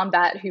the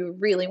wombat who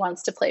really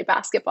wants to play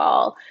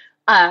basketball?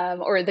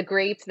 Or the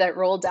grape that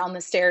rolled down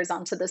the stairs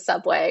onto the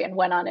subway and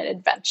went on an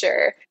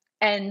adventure.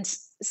 And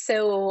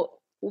so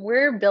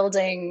we're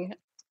building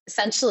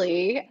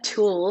essentially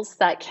tools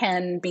that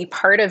can be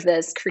part of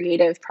this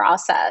creative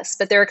process.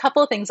 But there are a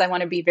couple of things I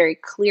want to be very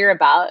clear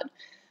about.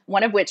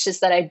 One of which is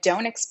that I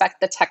don't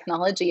expect the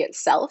technology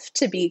itself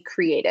to be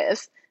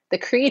creative. The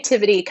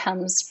creativity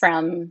comes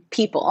from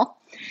people.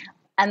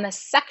 And the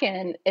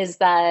second is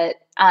that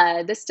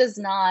this does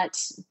not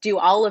do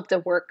all of the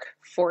work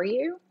for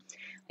you.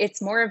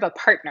 It's more of a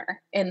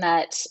partner in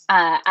that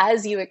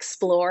as you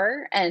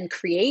explore and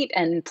create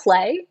and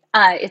play,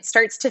 it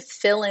starts to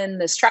fill in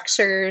the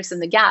structures and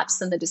the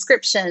gaps and the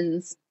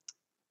descriptions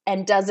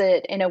and does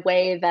it in a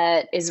way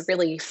that is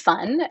really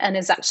fun and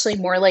is actually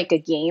more like a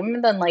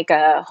game than like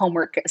a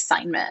homework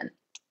assignment.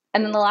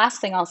 And then the last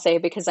thing I'll say,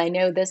 because I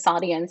know this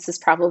audience is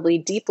probably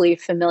deeply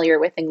familiar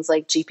with things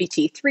like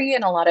GPT-3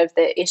 and a lot of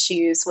the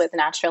issues with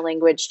natural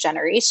language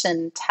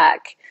generation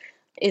tech,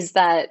 is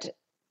that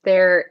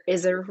there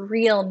is a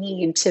real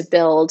need to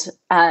build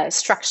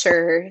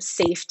structure,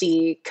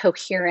 safety,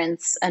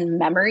 coherence, and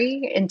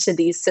memory into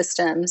these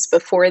systems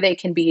before they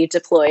can be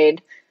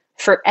deployed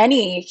for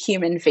any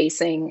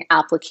human-facing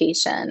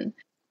application,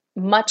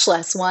 much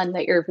less one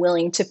that you're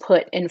willing to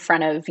put in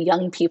front of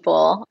young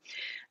people.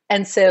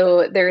 And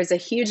so there is a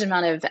huge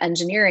amount of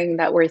engineering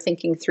that we're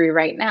thinking through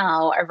right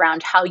now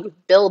around how you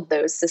build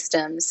those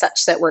systems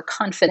such that we're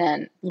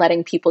confident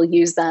letting people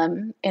use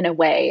them in a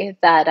way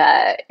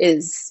that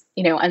is,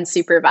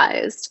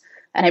 unsupervised.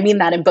 And I mean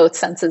that in both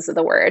senses of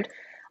the word.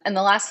 And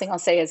the last thing I'll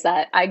say is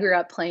that I grew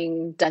up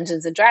playing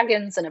Dungeons and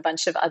Dragons and a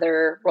bunch of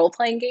other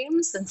role-playing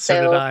games. And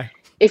So did I.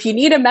 If you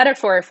need a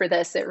metaphor for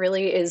this, it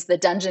really is the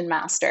dungeon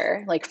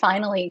master. Like,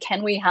 finally,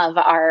 can we have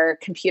our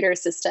computer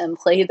system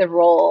play the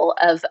role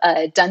of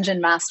a dungeon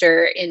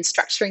master in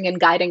structuring and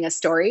guiding a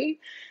story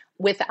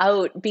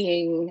without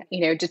being,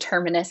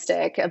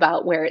 deterministic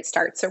about where it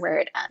starts or where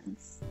it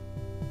ends?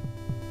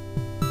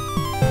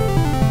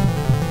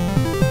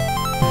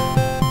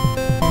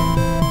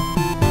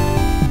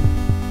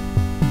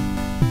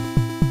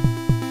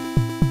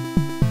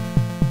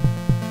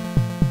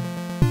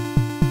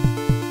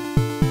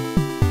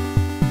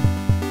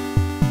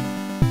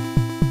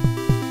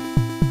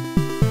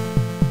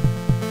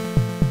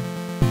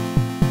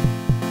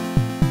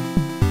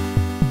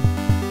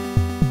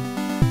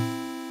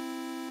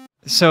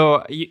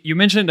 So you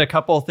mentioned a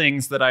couple of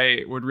things that I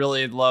would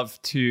really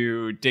love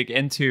to dig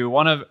into.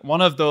 One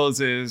of those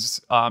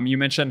is you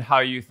mentioned how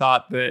you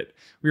thought that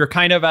we were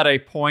kind of at a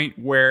point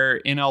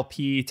where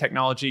NLP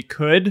technology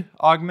could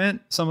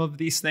augment some of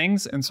these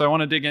things. And so I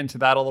want to dig into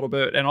that a little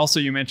bit. And also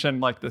you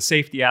mentioned like the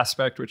safety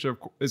aspect, which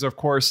is of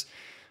course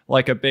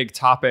like a big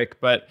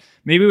topic, but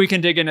maybe we can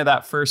dig into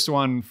that first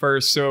one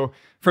first. So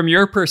from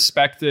your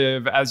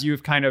perspective, as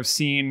you've kind of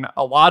seen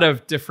a lot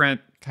of different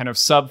kind of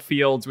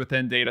subfields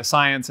within data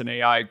science and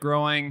AI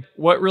growing,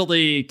 what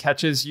really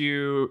catches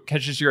your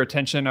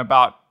attention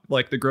about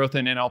like the growth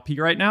in NLP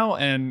right now,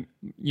 and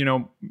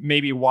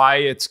maybe why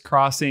it's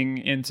crossing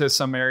into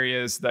some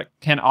areas that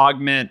can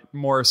augment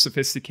more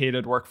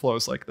sophisticated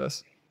workflows like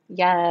this?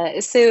 Yeah,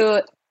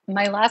 so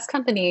my last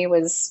company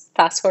was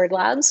Fast Forward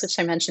Labs, which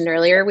I mentioned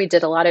earlier. We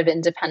did a lot of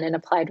independent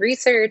applied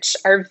research.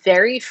 Our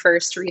very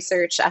first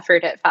research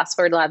effort at Fast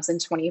Forward Labs in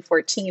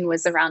 2014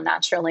 was around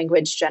natural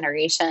language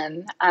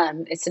generation.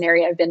 It's an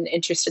area I've been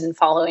interested in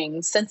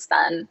following since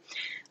then.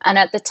 And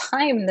at the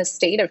time, the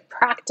state of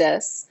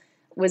practice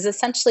was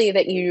essentially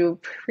that you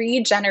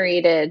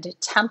pre-generated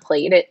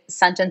template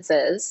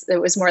sentences. It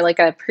was more like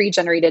a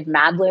pre-generated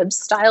Mad Lib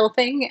style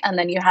thing. And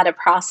then you had a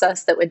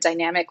process that would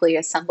dynamically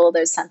assemble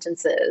those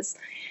sentences.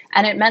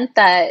 And it meant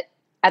that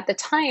at the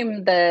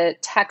time, the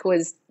tech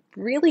was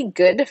really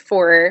good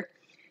for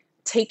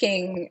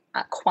taking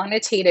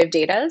quantitative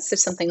data. So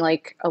something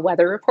like a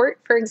weather report,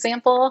 for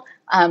example,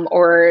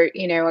 or,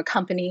 a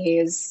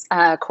company's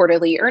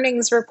quarterly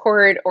earnings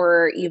report,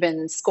 or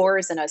even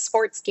scores in a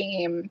sports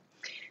game,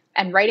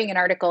 and writing an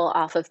article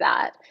off of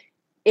that.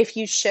 If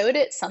you showed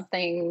it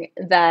something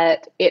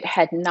that it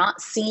had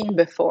not seen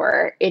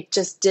before, it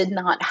just did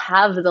not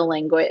have the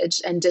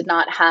language and did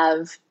not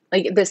have,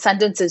 like, the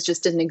sentences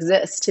just didn't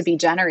exist to be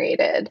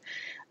generated.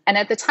 And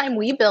at the time,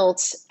 we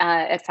built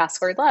at Fast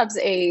Forward Labs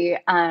a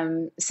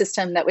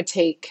system that would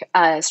take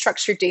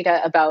structured data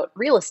about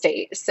real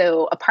estate.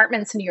 So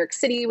apartments in New York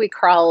City, we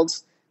crawled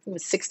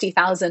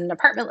 60,000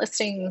 apartment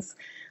listings.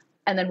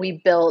 And then we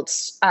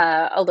built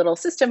a little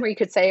system where you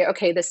could say,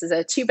 okay, this is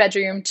a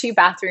 2-bedroom,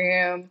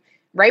 2-bathroom,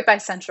 right by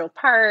Central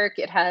Park.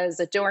 It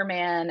has a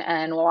doorman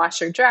and a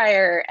washer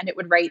dryer, and it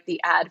would write the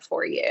ad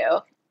for you.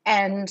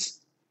 And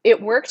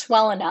it worked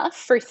well enough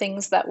for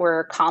things that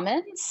were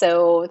common.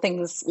 So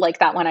things like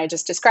that one I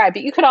just described.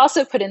 But you could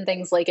also put in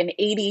things like an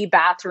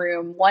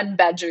 80-bathroom,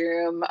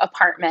 1-bedroom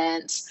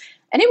apartment.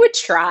 And it would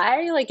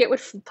try, like, it would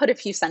put a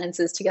few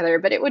sentences together,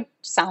 but it would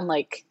sound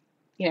like,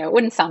 it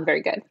wouldn't sound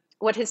very good.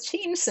 What has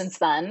changed since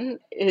then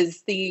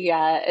is the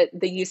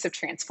use of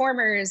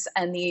transformers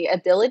and the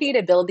ability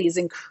to build these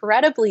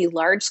incredibly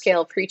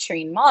large-scale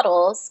pre-trained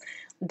models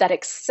that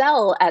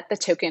excel at the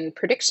token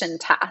prediction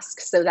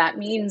task. So that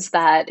means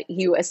that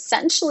you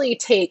essentially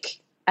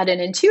take, at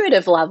an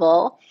intuitive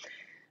level,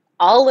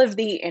 all of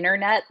the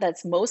internet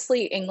that's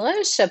mostly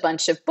English, a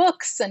bunch of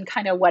books and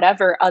kind of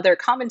whatever other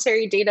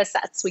commentary data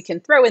sets we can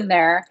throw in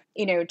there,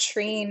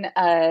 train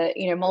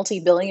a,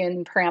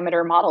 multi-billion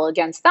parameter model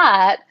against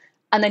that.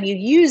 And then you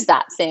use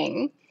that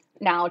thing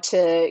now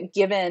to,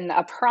 given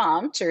a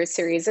prompt or a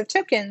series of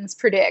tokens,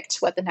 predict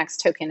what the next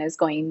token is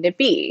going to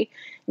be.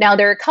 Now,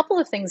 there are a couple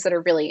of things that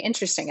are really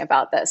interesting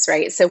about this,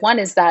 right? So one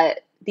is that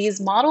these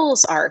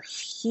models are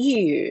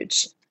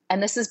huge.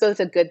 And this is both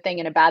a good thing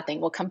and a bad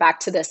thing. We'll come back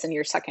to this in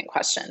your second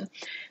question.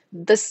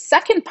 The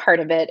second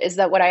part of it is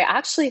that what I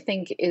actually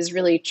think is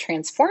really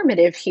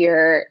transformative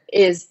here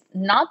is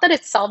not that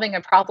it's solving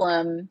a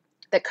problem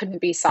that couldn't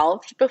be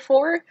solved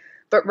before,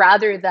 but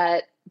rather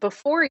that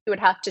before you would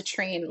have to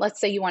train, let's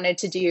say you wanted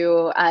to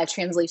do a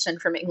translation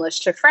from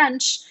English to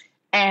French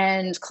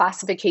and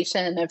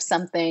classification of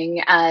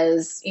something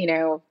as, I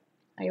don't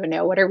even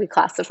know, what are we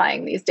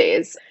classifying these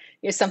days?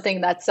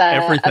 Something that's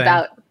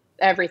about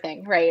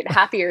everything, right?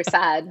 Happy or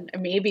sad.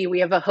 Maybe we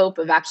have a hope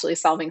of actually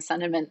solving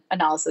sentiment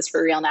analysis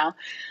for real now.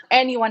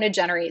 And you want to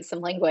generate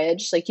some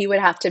language, like you would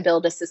have to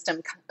build a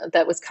system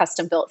that was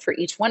custom built for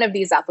each one of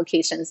these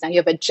applications. Now you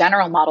have a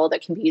general model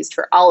that can be used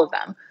for all of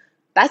them.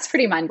 That's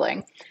pretty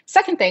mind-blowing.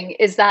 Second thing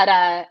is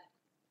that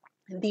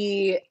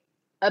the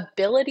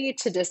ability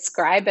to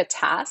describe a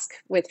task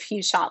with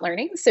few-shot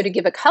learning. So to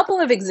give a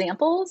couple of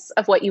examples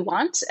of what you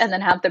want and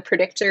then have the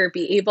predictor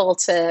be able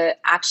to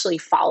actually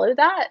follow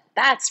that,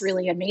 that's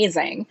really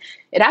amazing.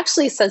 It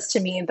actually says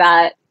to me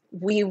that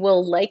we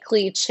will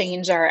likely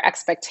change our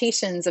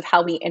expectations of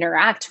how we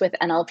interact with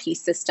NLP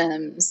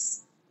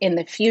systems in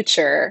the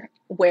future,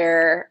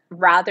 where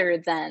rather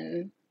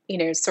than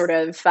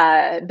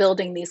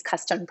building these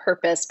custom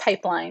purpose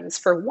pipelines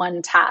for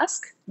one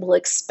task, we'll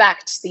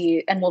expect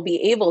and we'll be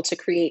able to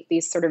create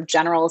these sort of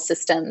general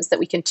systems that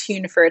we can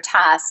tune for a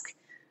task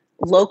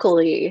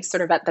locally, sort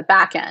of at the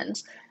back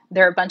end.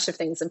 There are a bunch of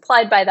things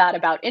implied by that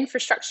about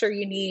infrastructure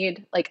you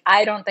need. Like,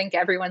 I don't think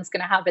everyone's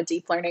going to have a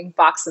deep learning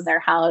box in their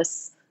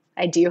house.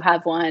 I do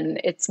have one.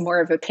 It's more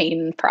of a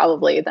pain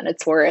probably than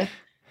it's worth.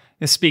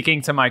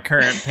 Speaking to my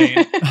current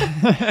pain.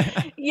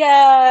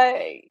 Yeah,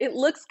 it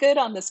looks good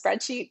on the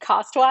spreadsheet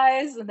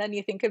cost-wise, and then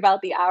you think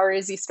about the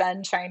hours you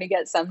spend trying to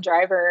get some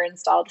driver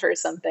installed for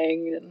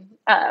something,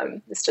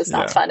 and it's just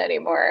not fun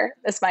anymore.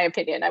 That's my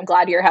opinion. I'm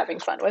glad you're having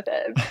fun with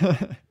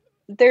it.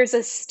 There's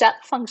a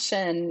step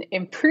function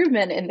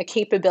improvement in the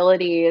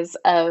capabilities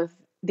of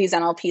these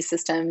NLP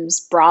systems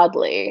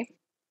broadly,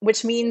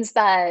 which means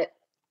that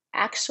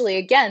actually,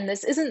 again,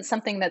 this isn't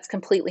something that's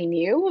completely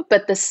new,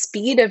 but the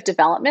speed of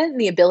development and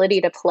the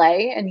ability to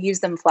play and use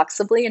them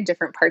flexibly in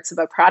different parts of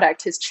a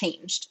product has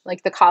changed.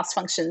 Like the cost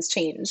functions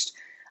changed.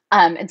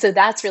 And so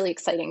that's really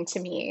exciting to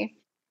me.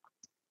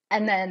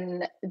 And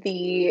then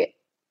the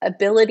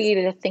ability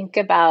to think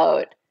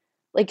about,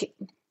 like,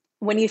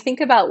 when you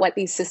think about what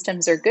these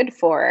systems are good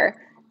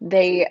for,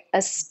 they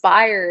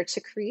aspire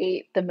to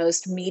create the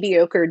most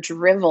mediocre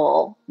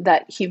drivel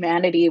that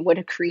humanity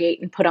would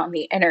create and put on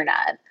the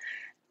internet.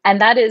 And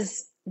that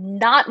is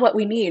not what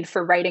we need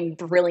for writing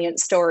brilliant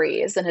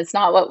stories. And it's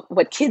not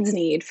what kids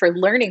need for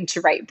learning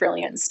to write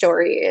brilliant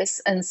stories.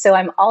 And so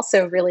I'm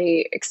also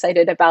really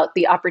excited about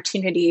the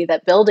opportunity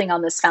that building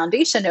on this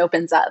foundation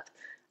opens up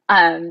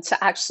to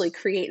actually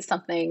create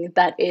something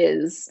that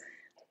is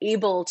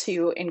able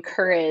to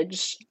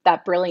encourage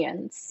that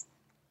brilliance.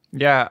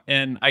 Yeah.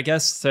 And I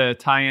guess to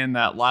tie in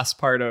that last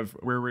part of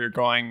where we're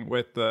going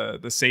with the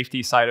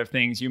safety side of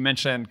things, you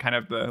mentioned kind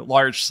of the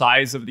large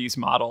size of these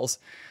models.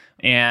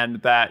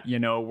 And that,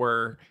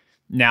 we're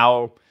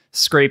now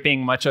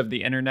scraping much of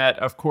the internet.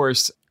 Of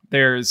course,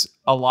 there's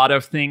a lot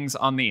of things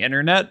on the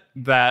internet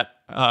that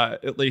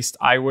at least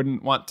I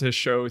wouldn't want to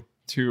show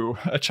to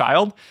a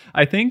child,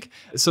 I think.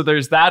 So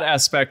there's that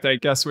aspect, I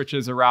guess, which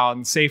is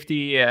around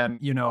safety and,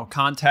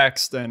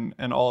 context and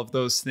all of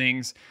those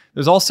things.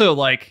 There's also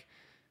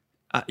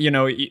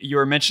you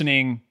were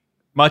mentioning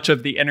much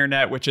of the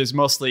internet, which is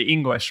mostly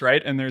English,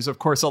 right? And there's, of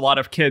course, a lot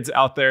of kids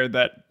out there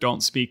that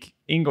don't speak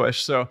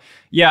English. So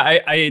yeah,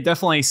 I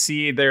definitely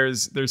see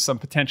there's some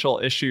potential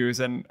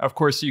issues. And of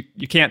course,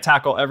 you can't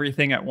tackle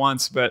everything at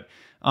once, but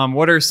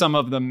what are some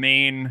of the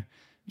main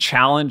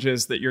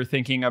challenges that you're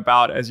thinking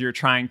about as you're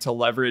trying to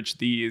leverage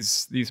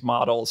these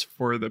models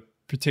for the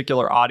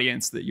particular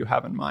audience that you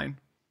have in mind?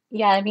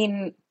 Yeah, I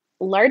mean,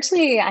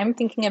 largely, I'm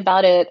thinking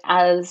about it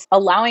as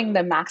allowing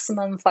the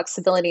maximum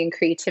flexibility and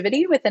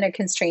creativity within a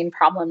constrained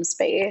problem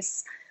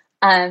space.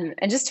 And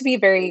just to be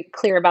very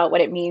clear about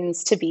what it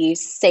means to be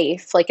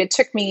safe, like it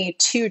took me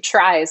 2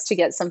 tries to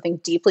get something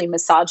deeply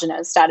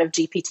misogynist out of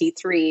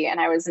GPT-3, and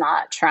I was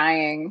not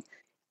trying.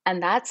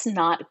 And that's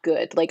not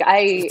good.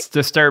 It's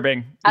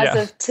disturbing. As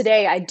of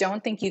today, I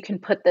don't think you can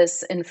put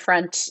this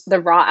the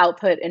raw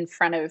output in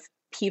front of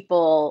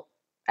people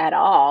at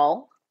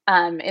all.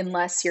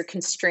 Unless you're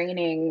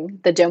constraining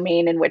the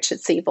domain in which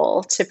it's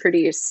able to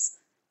produce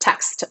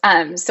text.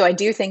 So I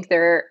do think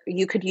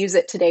you could use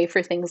it today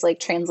for things like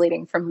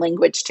translating from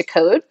language to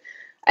code.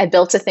 I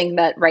built a thing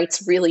that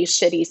writes really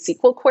shitty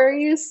SQL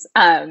queries.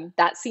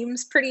 That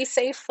seems pretty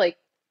safe. Like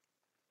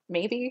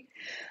maybe.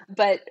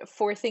 But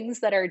for things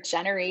that are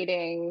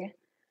generating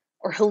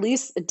or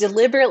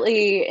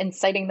deliberately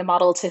inciting the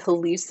model to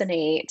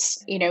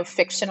hallucinate,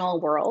 fictional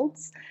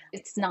worlds,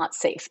 it's not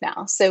safe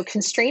now. So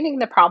constraining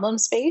the problem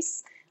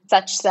space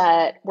such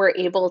that we're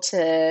able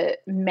to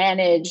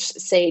manage,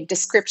 say,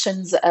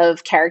 descriptions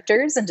of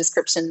characters and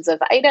descriptions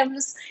of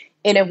items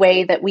in a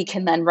way that we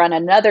can then run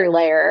another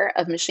layer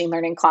of machine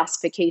learning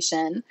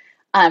classification,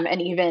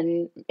 and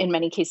even in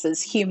many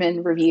cases,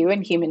 human review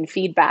and human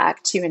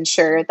feedback to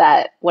ensure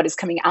that what is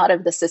coming out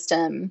of the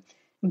system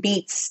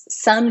meets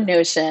some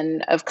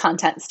notion of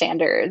content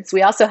standards.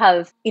 We also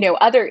have,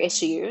 other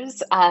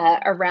issues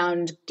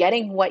around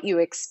getting what you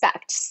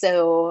expect.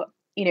 So,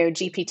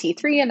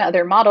 GPT-3 and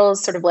other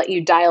models sort of let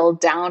you dial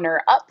down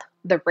or up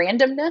the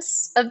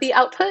randomness of the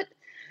output.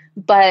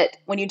 But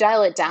when you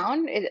dial it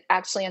down, it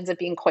actually ends up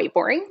being quite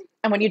boring.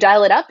 And when you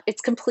dial it up,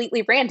 it's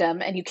completely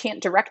random and you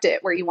can't direct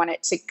it where you want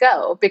it to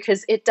go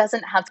because it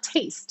doesn't have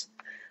taste.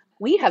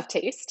 We have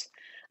taste.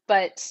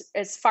 But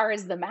as far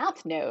as the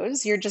math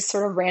knows, you're just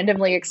sort of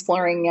randomly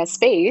exploring a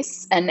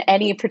space, and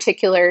any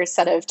particular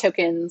set of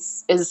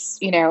tokens is,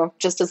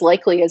 just as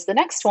likely as the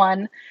next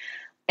one.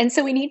 And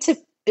so we need to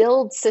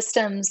build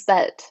systems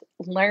that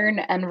learn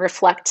and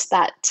reflect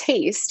that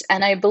taste.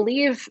 And I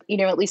believe,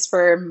 at least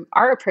for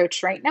our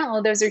approach right now,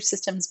 those are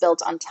systems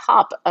built on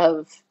top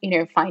of,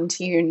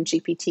 fine-tuned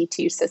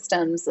GPT-2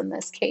 systems in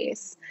this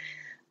case.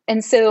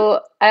 And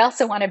so I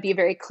also want to be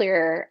very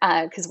clear,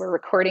 because we're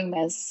recording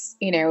this,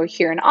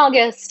 here in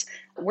August.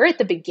 We're at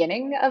the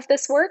beginning of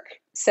this work,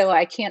 so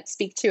I can't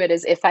speak to it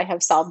as if I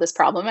have solved this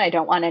problem. I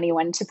don't want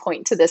anyone to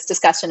point to this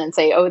discussion and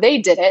say, oh, they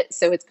did it,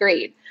 so it's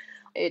great.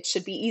 It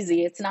should be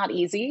easy. It's not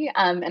easy.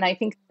 And I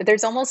think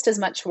there's almost as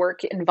much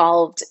work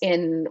involved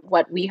in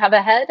what we have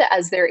ahead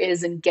as there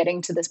is in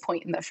getting to this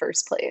point in the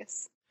first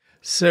place.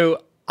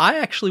 So I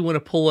actually want to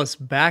pull us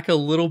back a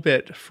little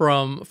bit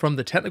from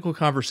the technical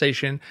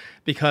conversation,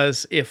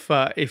 because if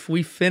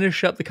we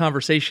finish up the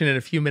conversation in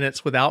a few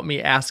minutes without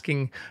me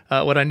asking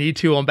what I need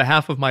to on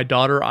behalf of my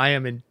daughter, I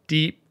am in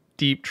deep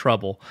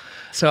trouble.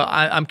 So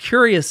I'm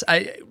curious,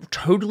 I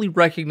totally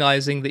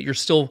recognizing that you're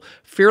still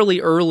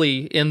fairly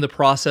early in the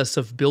process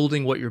of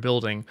building what you're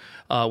building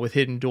with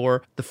Hidden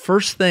Door. The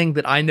first thing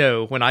that I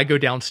know when I go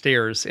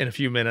downstairs in a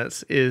few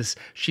minutes is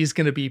she's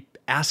going to be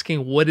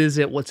asking, what is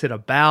it? What's it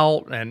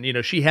about? And,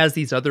 she has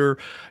these other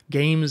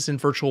games in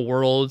virtual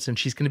worlds, and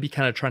she's going to be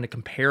kind of trying to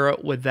compare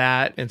it with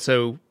that. And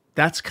so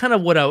that's kind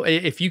of what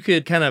if you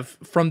could kind of,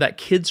 from that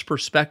kid's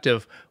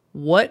perspective,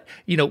 what,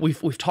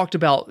 we've talked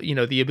about,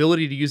 the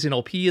ability to use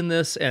NLP in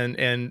this,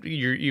 and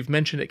you've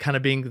mentioned it kind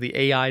of being the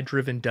AI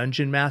driven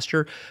dungeon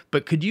master,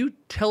 but could you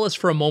tell us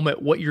for a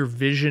moment what your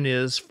vision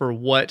is for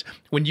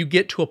when you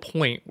get to a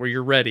point where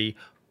you're ready,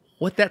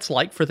 what that's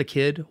like for the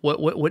kid,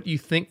 what you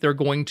think they're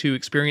going to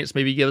experience?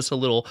 Maybe give us a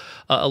little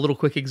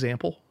quick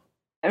example.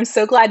 I'm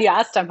so glad you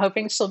asked. I'm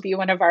hoping she'll be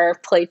one of our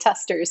play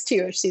testers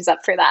too, if she's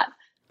up for that.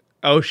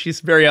 Oh, she's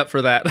very up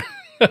for that.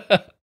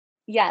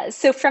 Yeah.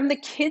 So from the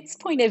kids'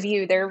 point of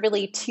view, there are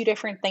really two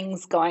different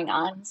things going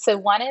on. So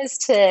one is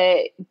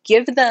to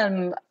give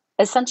them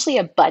essentially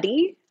a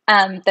buddy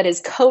that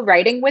is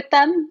co-writing with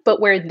them, but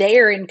where they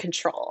are in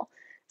control.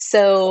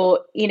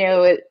 So,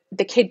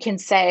 the kid can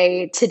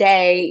say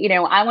today,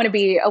 I want to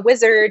be a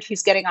wizard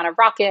who's getting on a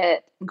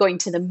rocket, going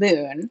to the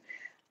moon.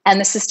 And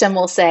the system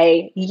will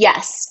say,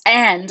 yes.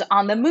 And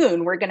on the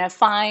moon, we're going to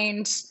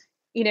find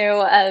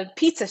a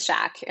pizza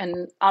shack.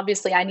 And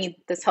obviously I need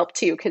this help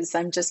too, because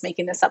I'm just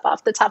making this up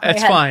off the top of my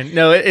head. That's fine.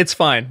 No, it's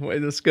fine.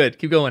 That's good.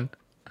 Keep going.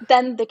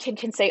 Then the kid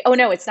can say, oh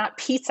no, it's not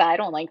pizza. I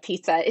don't like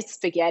pizza. It's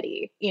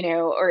spaghetti,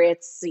 or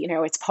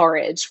it's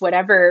porridge,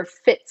 whatever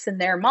fits in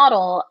their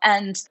model.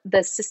 And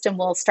the system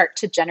will start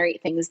to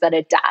generate things that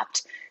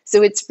adapt.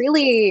 So it's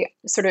really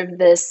sort of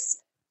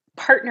this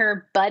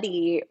partner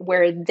buddy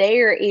where they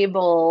are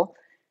able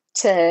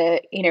to,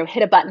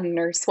 hit a button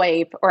or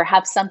swipe or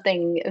have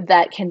something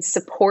that can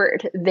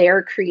support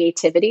their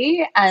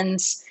creativity. And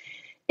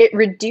it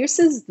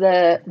reduces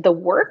the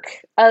work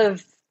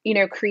of,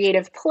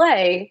 creative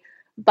play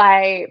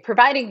by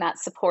providing that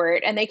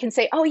support. And they can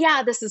say, oh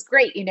yeah, this is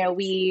great.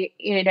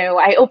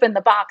 I opened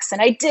the box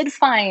and I did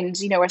find,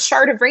 a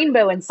shard of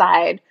rainbow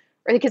inside.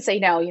 Or they could say,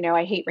 no,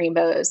 I hate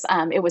rainbows.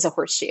 It was a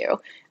horseshoe.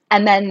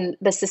 And then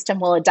the system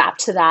will adapt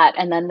to that.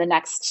 And then the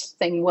next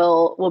thing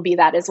will be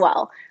that as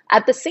well.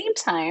 At the same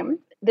time,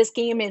 this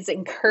game is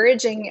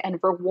encouraging and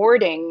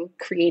rewarding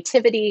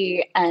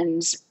creativity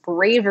and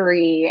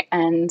bravery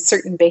and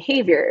certain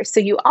behavior. So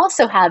you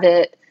also have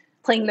it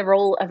playing the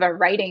role of a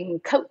writing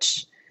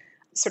coach,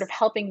 sort of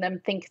helping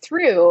them think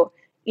through,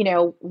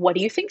 what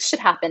do you think should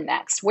happen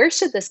next? Where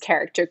should this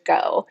character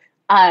go?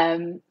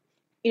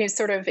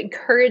 Sort of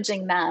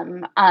encouraging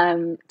them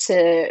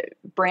to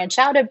branch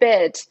out a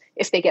bit.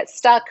 If they get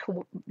stuck,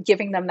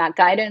 giving them that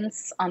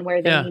guidance on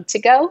where they need to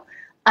go,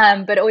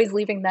 but always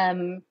leaving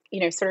them,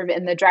 sort of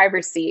in the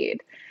driver's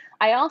seat.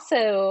 I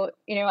also,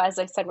 as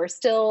I said, we're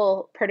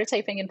still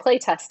prototyping and play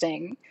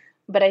testing,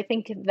 but I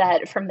think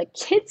that from the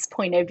kids'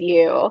 point of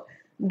view,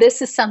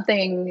 this is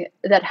something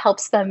that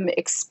helps them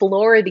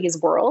explore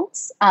these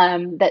worlds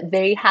that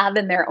they have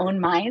in their own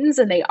minds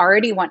and they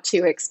already want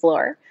to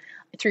explore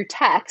through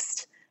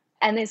text.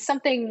 And it's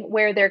something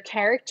where their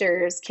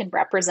characters can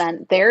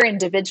represent their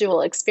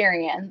individual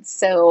experience.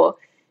 So,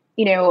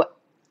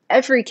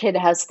 every kid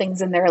has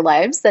things in their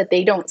lives that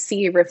they don't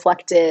see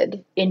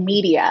reflected in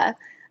media.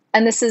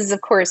 And this is,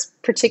 of course,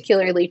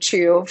 particularly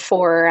true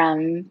for,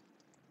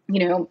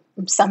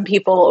 some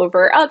people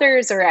over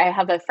others. Or I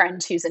have a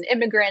friend who's an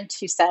immigrant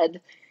who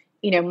said,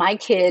 my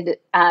kid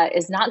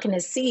is not going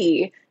to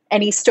see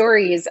any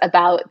stories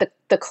about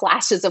the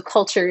clashes of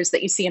cultures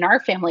that you see in our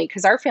family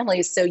because our family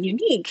is so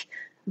unique.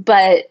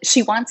 But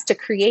she wants to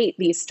create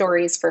these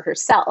stories for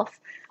herself.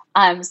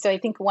 So I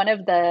think one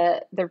of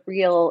the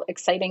real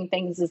exciting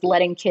things is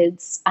letting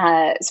kids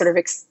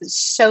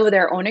show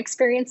their own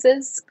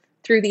experiences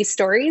through these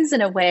stories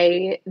in a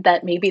way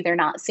that maybe they're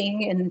not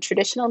seeing in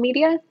traditional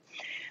media.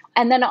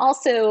 And then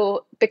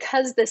also,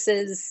 because this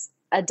is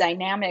a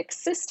dynamic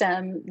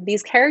system,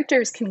 these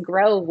characters can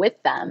grow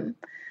with them.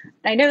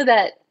 I know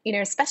that,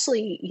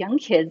 especially young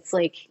kids,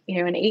 like,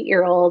 an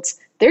 8-year-old,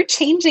 they're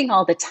changing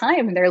all the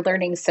time. They're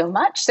learning so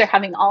much. They're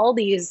having all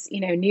these,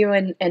 new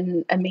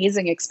and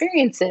amazing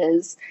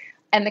experiences.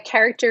 And the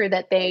character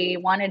that they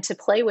wanted to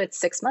play with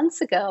 6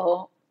 months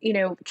ago,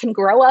 can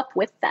grow up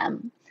with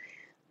them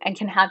and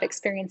can have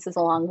experiences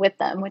along with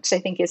them, which I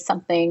think is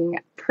something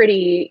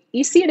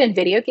you see it in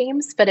video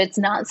games, but it's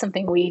not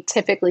something we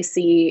typically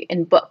see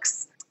in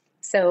books.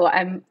 So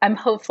I'm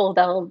hopeful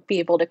they'll be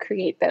able to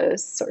create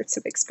those sorts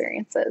of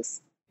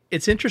experiences.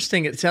 It's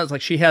interesting. It sounds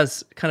like she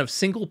has kind of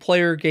single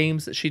player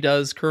games that she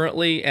does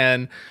currently,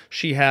 and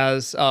she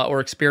has, or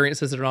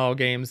experiences that are not all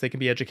games. They can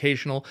be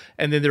educational.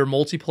 And then there are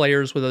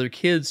multiplayers with other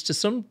kids. To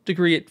some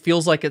degree, it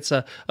feels like it's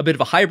a bit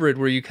of a hybrid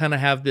where you kind of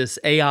have this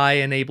AI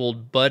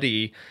enabled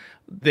buddy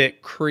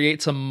that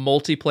creates a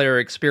multiplayer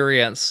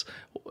experience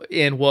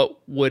in what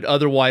would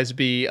otherwise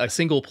be a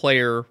single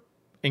player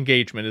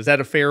engagement. Is that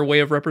a fair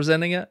way of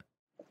representing it?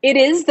 It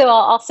is, though I'll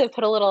also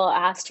put a little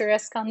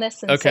asterisk on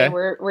this and say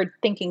we're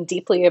thinking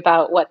deeply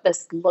about what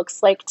this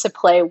looks like to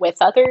play with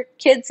other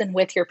kids and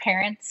with your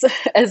parents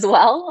as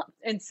well.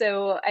 And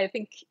so I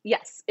think,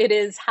 yes, it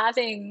is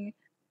having,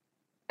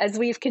 as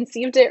we've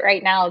conceived it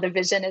right now, the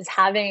vision is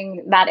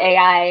having that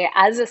AI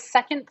as a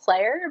second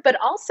player, but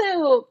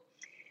also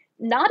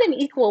not an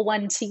equal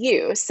one to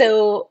you.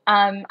 So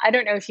I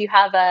don't know if you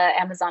have a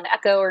Amazon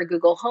Echo or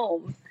Google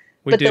Home.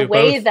 But the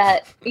way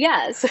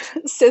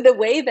so the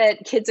way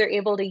that kids are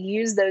able to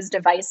use those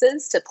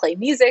devices to play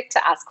music,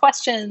 to ask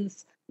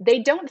questions, they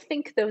don't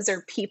think those are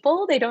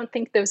people. They don't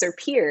think those are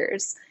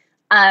peers.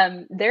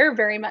 They're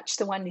very much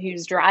the one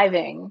who's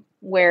driving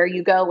where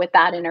you go with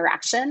that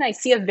interaction. I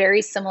see a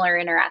very similar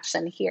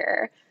interaction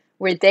here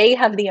where they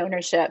have the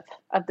ownership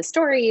of the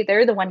story.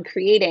 They're the one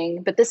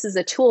creating, but this is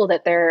a tool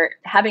that they're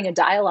having a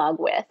dialogue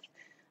with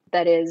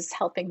that is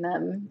helping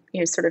them,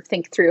 sort of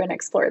think through and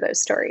explore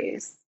those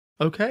stories.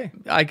 Okay.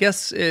 I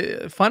guess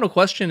final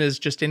question is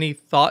just any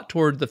thought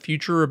toward the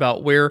future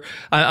about where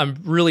I'm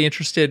really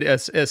interested,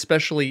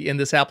 especially in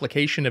this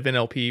application of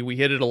NLP. We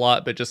hit it a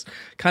lot, but just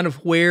kind of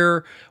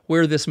where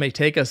this may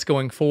take us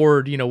going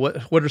forward.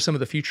 What are some of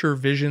the future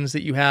visions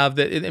that you have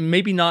that, and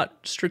maybe not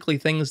strictly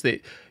things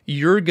that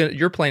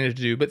you're planning to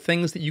do, but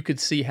things that you could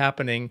see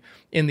happening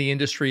in the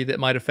industry that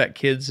might affect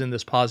kids in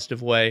this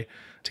positive way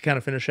to kind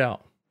of finish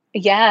out.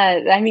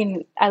 Yeah. I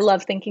mean, I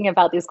love thinking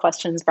about these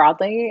questions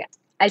broadly.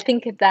 I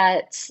think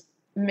that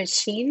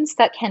machines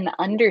that can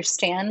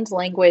understand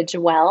language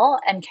well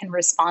and can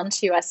respond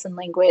to us in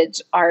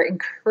language are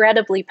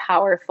incredibly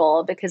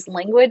powerful because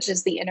language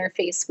is the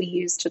interface we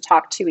use to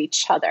talk to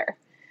each other.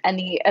 And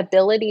the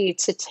ability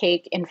to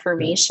take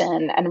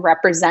information and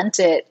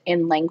represent it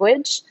in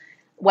language,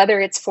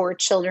 whether it's for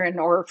children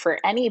or for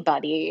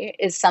anybody,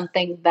 is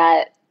something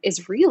that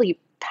is really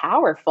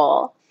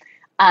powerful.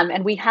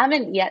 And we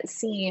haven't yet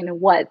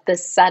seen what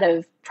this set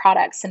of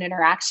products and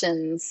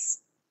interactions,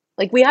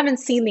 like we haven't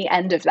seen the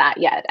end of that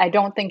yet. I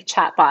don't think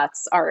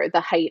chatbots are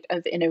the height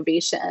of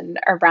innovation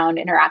around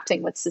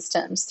interacting with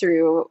systems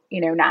through,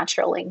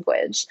 natural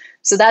language.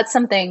 So that's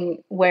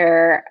something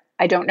where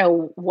I don't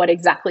know what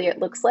exactly it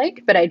looks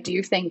like, but I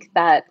do think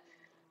that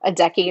a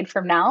decade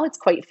from now, it's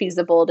quite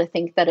feasible to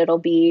think that it'll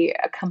be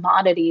a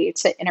commodity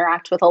to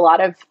interact with a lot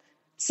of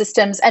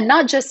systems, and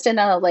not just in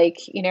a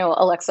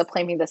Alexa,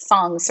 play me this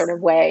song sort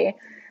of way,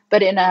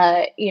 but in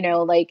a,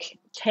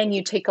 can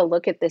you take a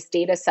look at this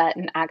data set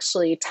and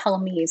actually tell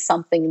me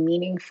something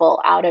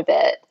meaningful out of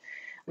it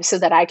so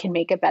that I can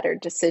make a better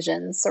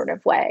decision sort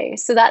of way.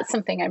 So that's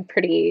something I'm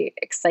pretty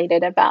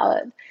excited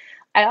about.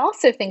 I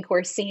also think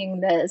we're seeing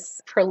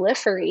this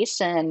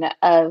proliferation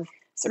of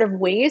sort of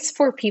ways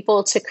for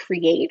people to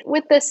create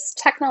with this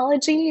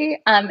technology.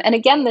 And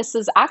again, this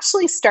is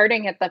actually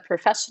starting at the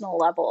professional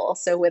level.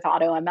 So with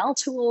AutoML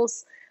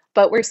tools,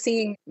 but we're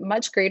seeing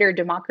much greater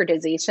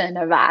democratization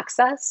of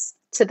access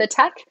to the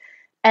tech.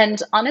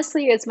 And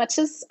honestly, as much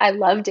as I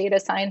love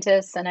data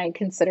scientists and I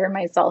consider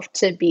myself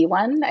to be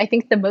one, I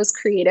think the most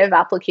creative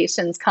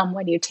applications come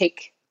when you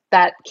take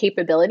that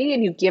capability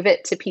and you give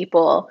it to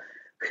people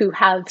who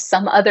have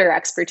some other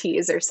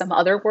expertise or some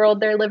other world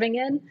they're living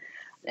in.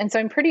 And so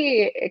I'm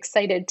pretty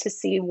excited to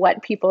see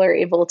what people are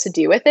able to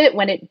do with it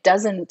when it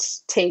doesn't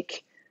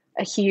take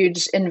a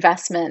huge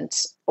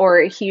investment or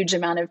a huge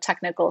amount of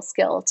technical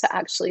skill to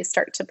actually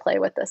start to play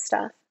with this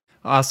stuff.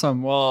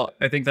 Awesome. Well,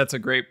 I think that's a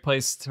great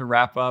place to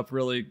wrap up.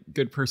 Really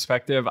good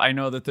perspective. I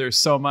know that there's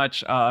so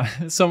much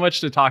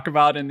to talk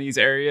about in these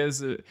areas.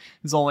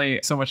 There's only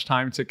so much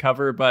time to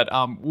cover, but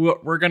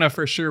we're going to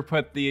for sure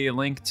put the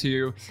link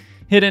to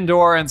Hidden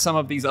Door and some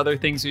of these other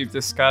things we've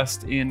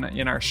discussed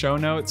in our show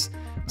notes.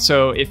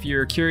 So if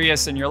you're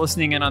curious and you're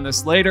listening in on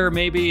this later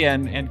maybe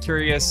and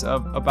curious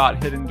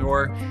about Hidden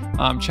Door,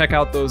 check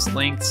out those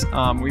links.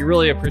 We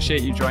really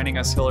appreciate you joining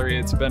us, Hilary.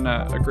 It's been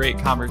a great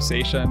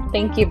conversation.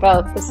 Thank you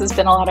both. This has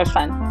been a lot of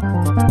fun.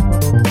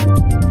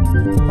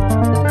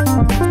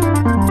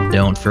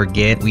 Don't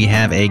forget, we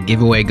have a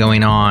giveaway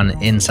going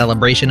on in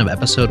celebration of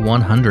episode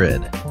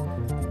 100.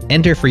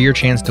 Enter for your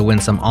chance to win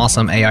some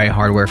awesome AI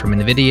hardware from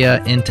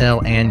NVIDIA,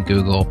 Intel, and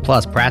Google,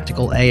 plus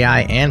practical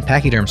AI and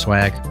Pachyderm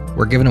swag.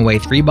 We're giving away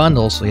 3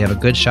 bundles, so you have a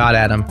good shot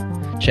at them.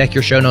 Check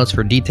your show notes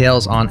for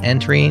details on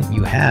entering.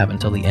 You have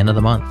until the end of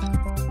the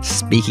month.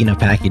 Speaking of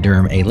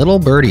Pachyderm, a little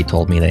birdie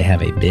told me they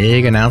have a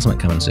big announcement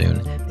coming soon,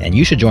 and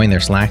you should join their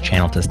Slack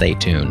channel to stay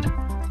tuned.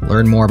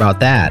 Learn more about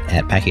that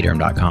at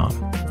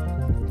pachyderm.com.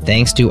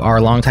 Thanks to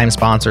our longtime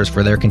sponsors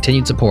for their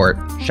continued support.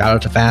 Shout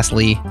out to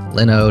Fastly,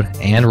 Linode,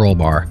 and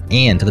Rollbar,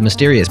 and to the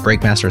mysterious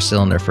Breakmaster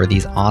Cylinder for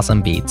these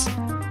awesome beats.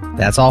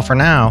 That's all for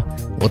now.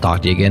 We'll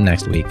talk to you again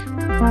next week.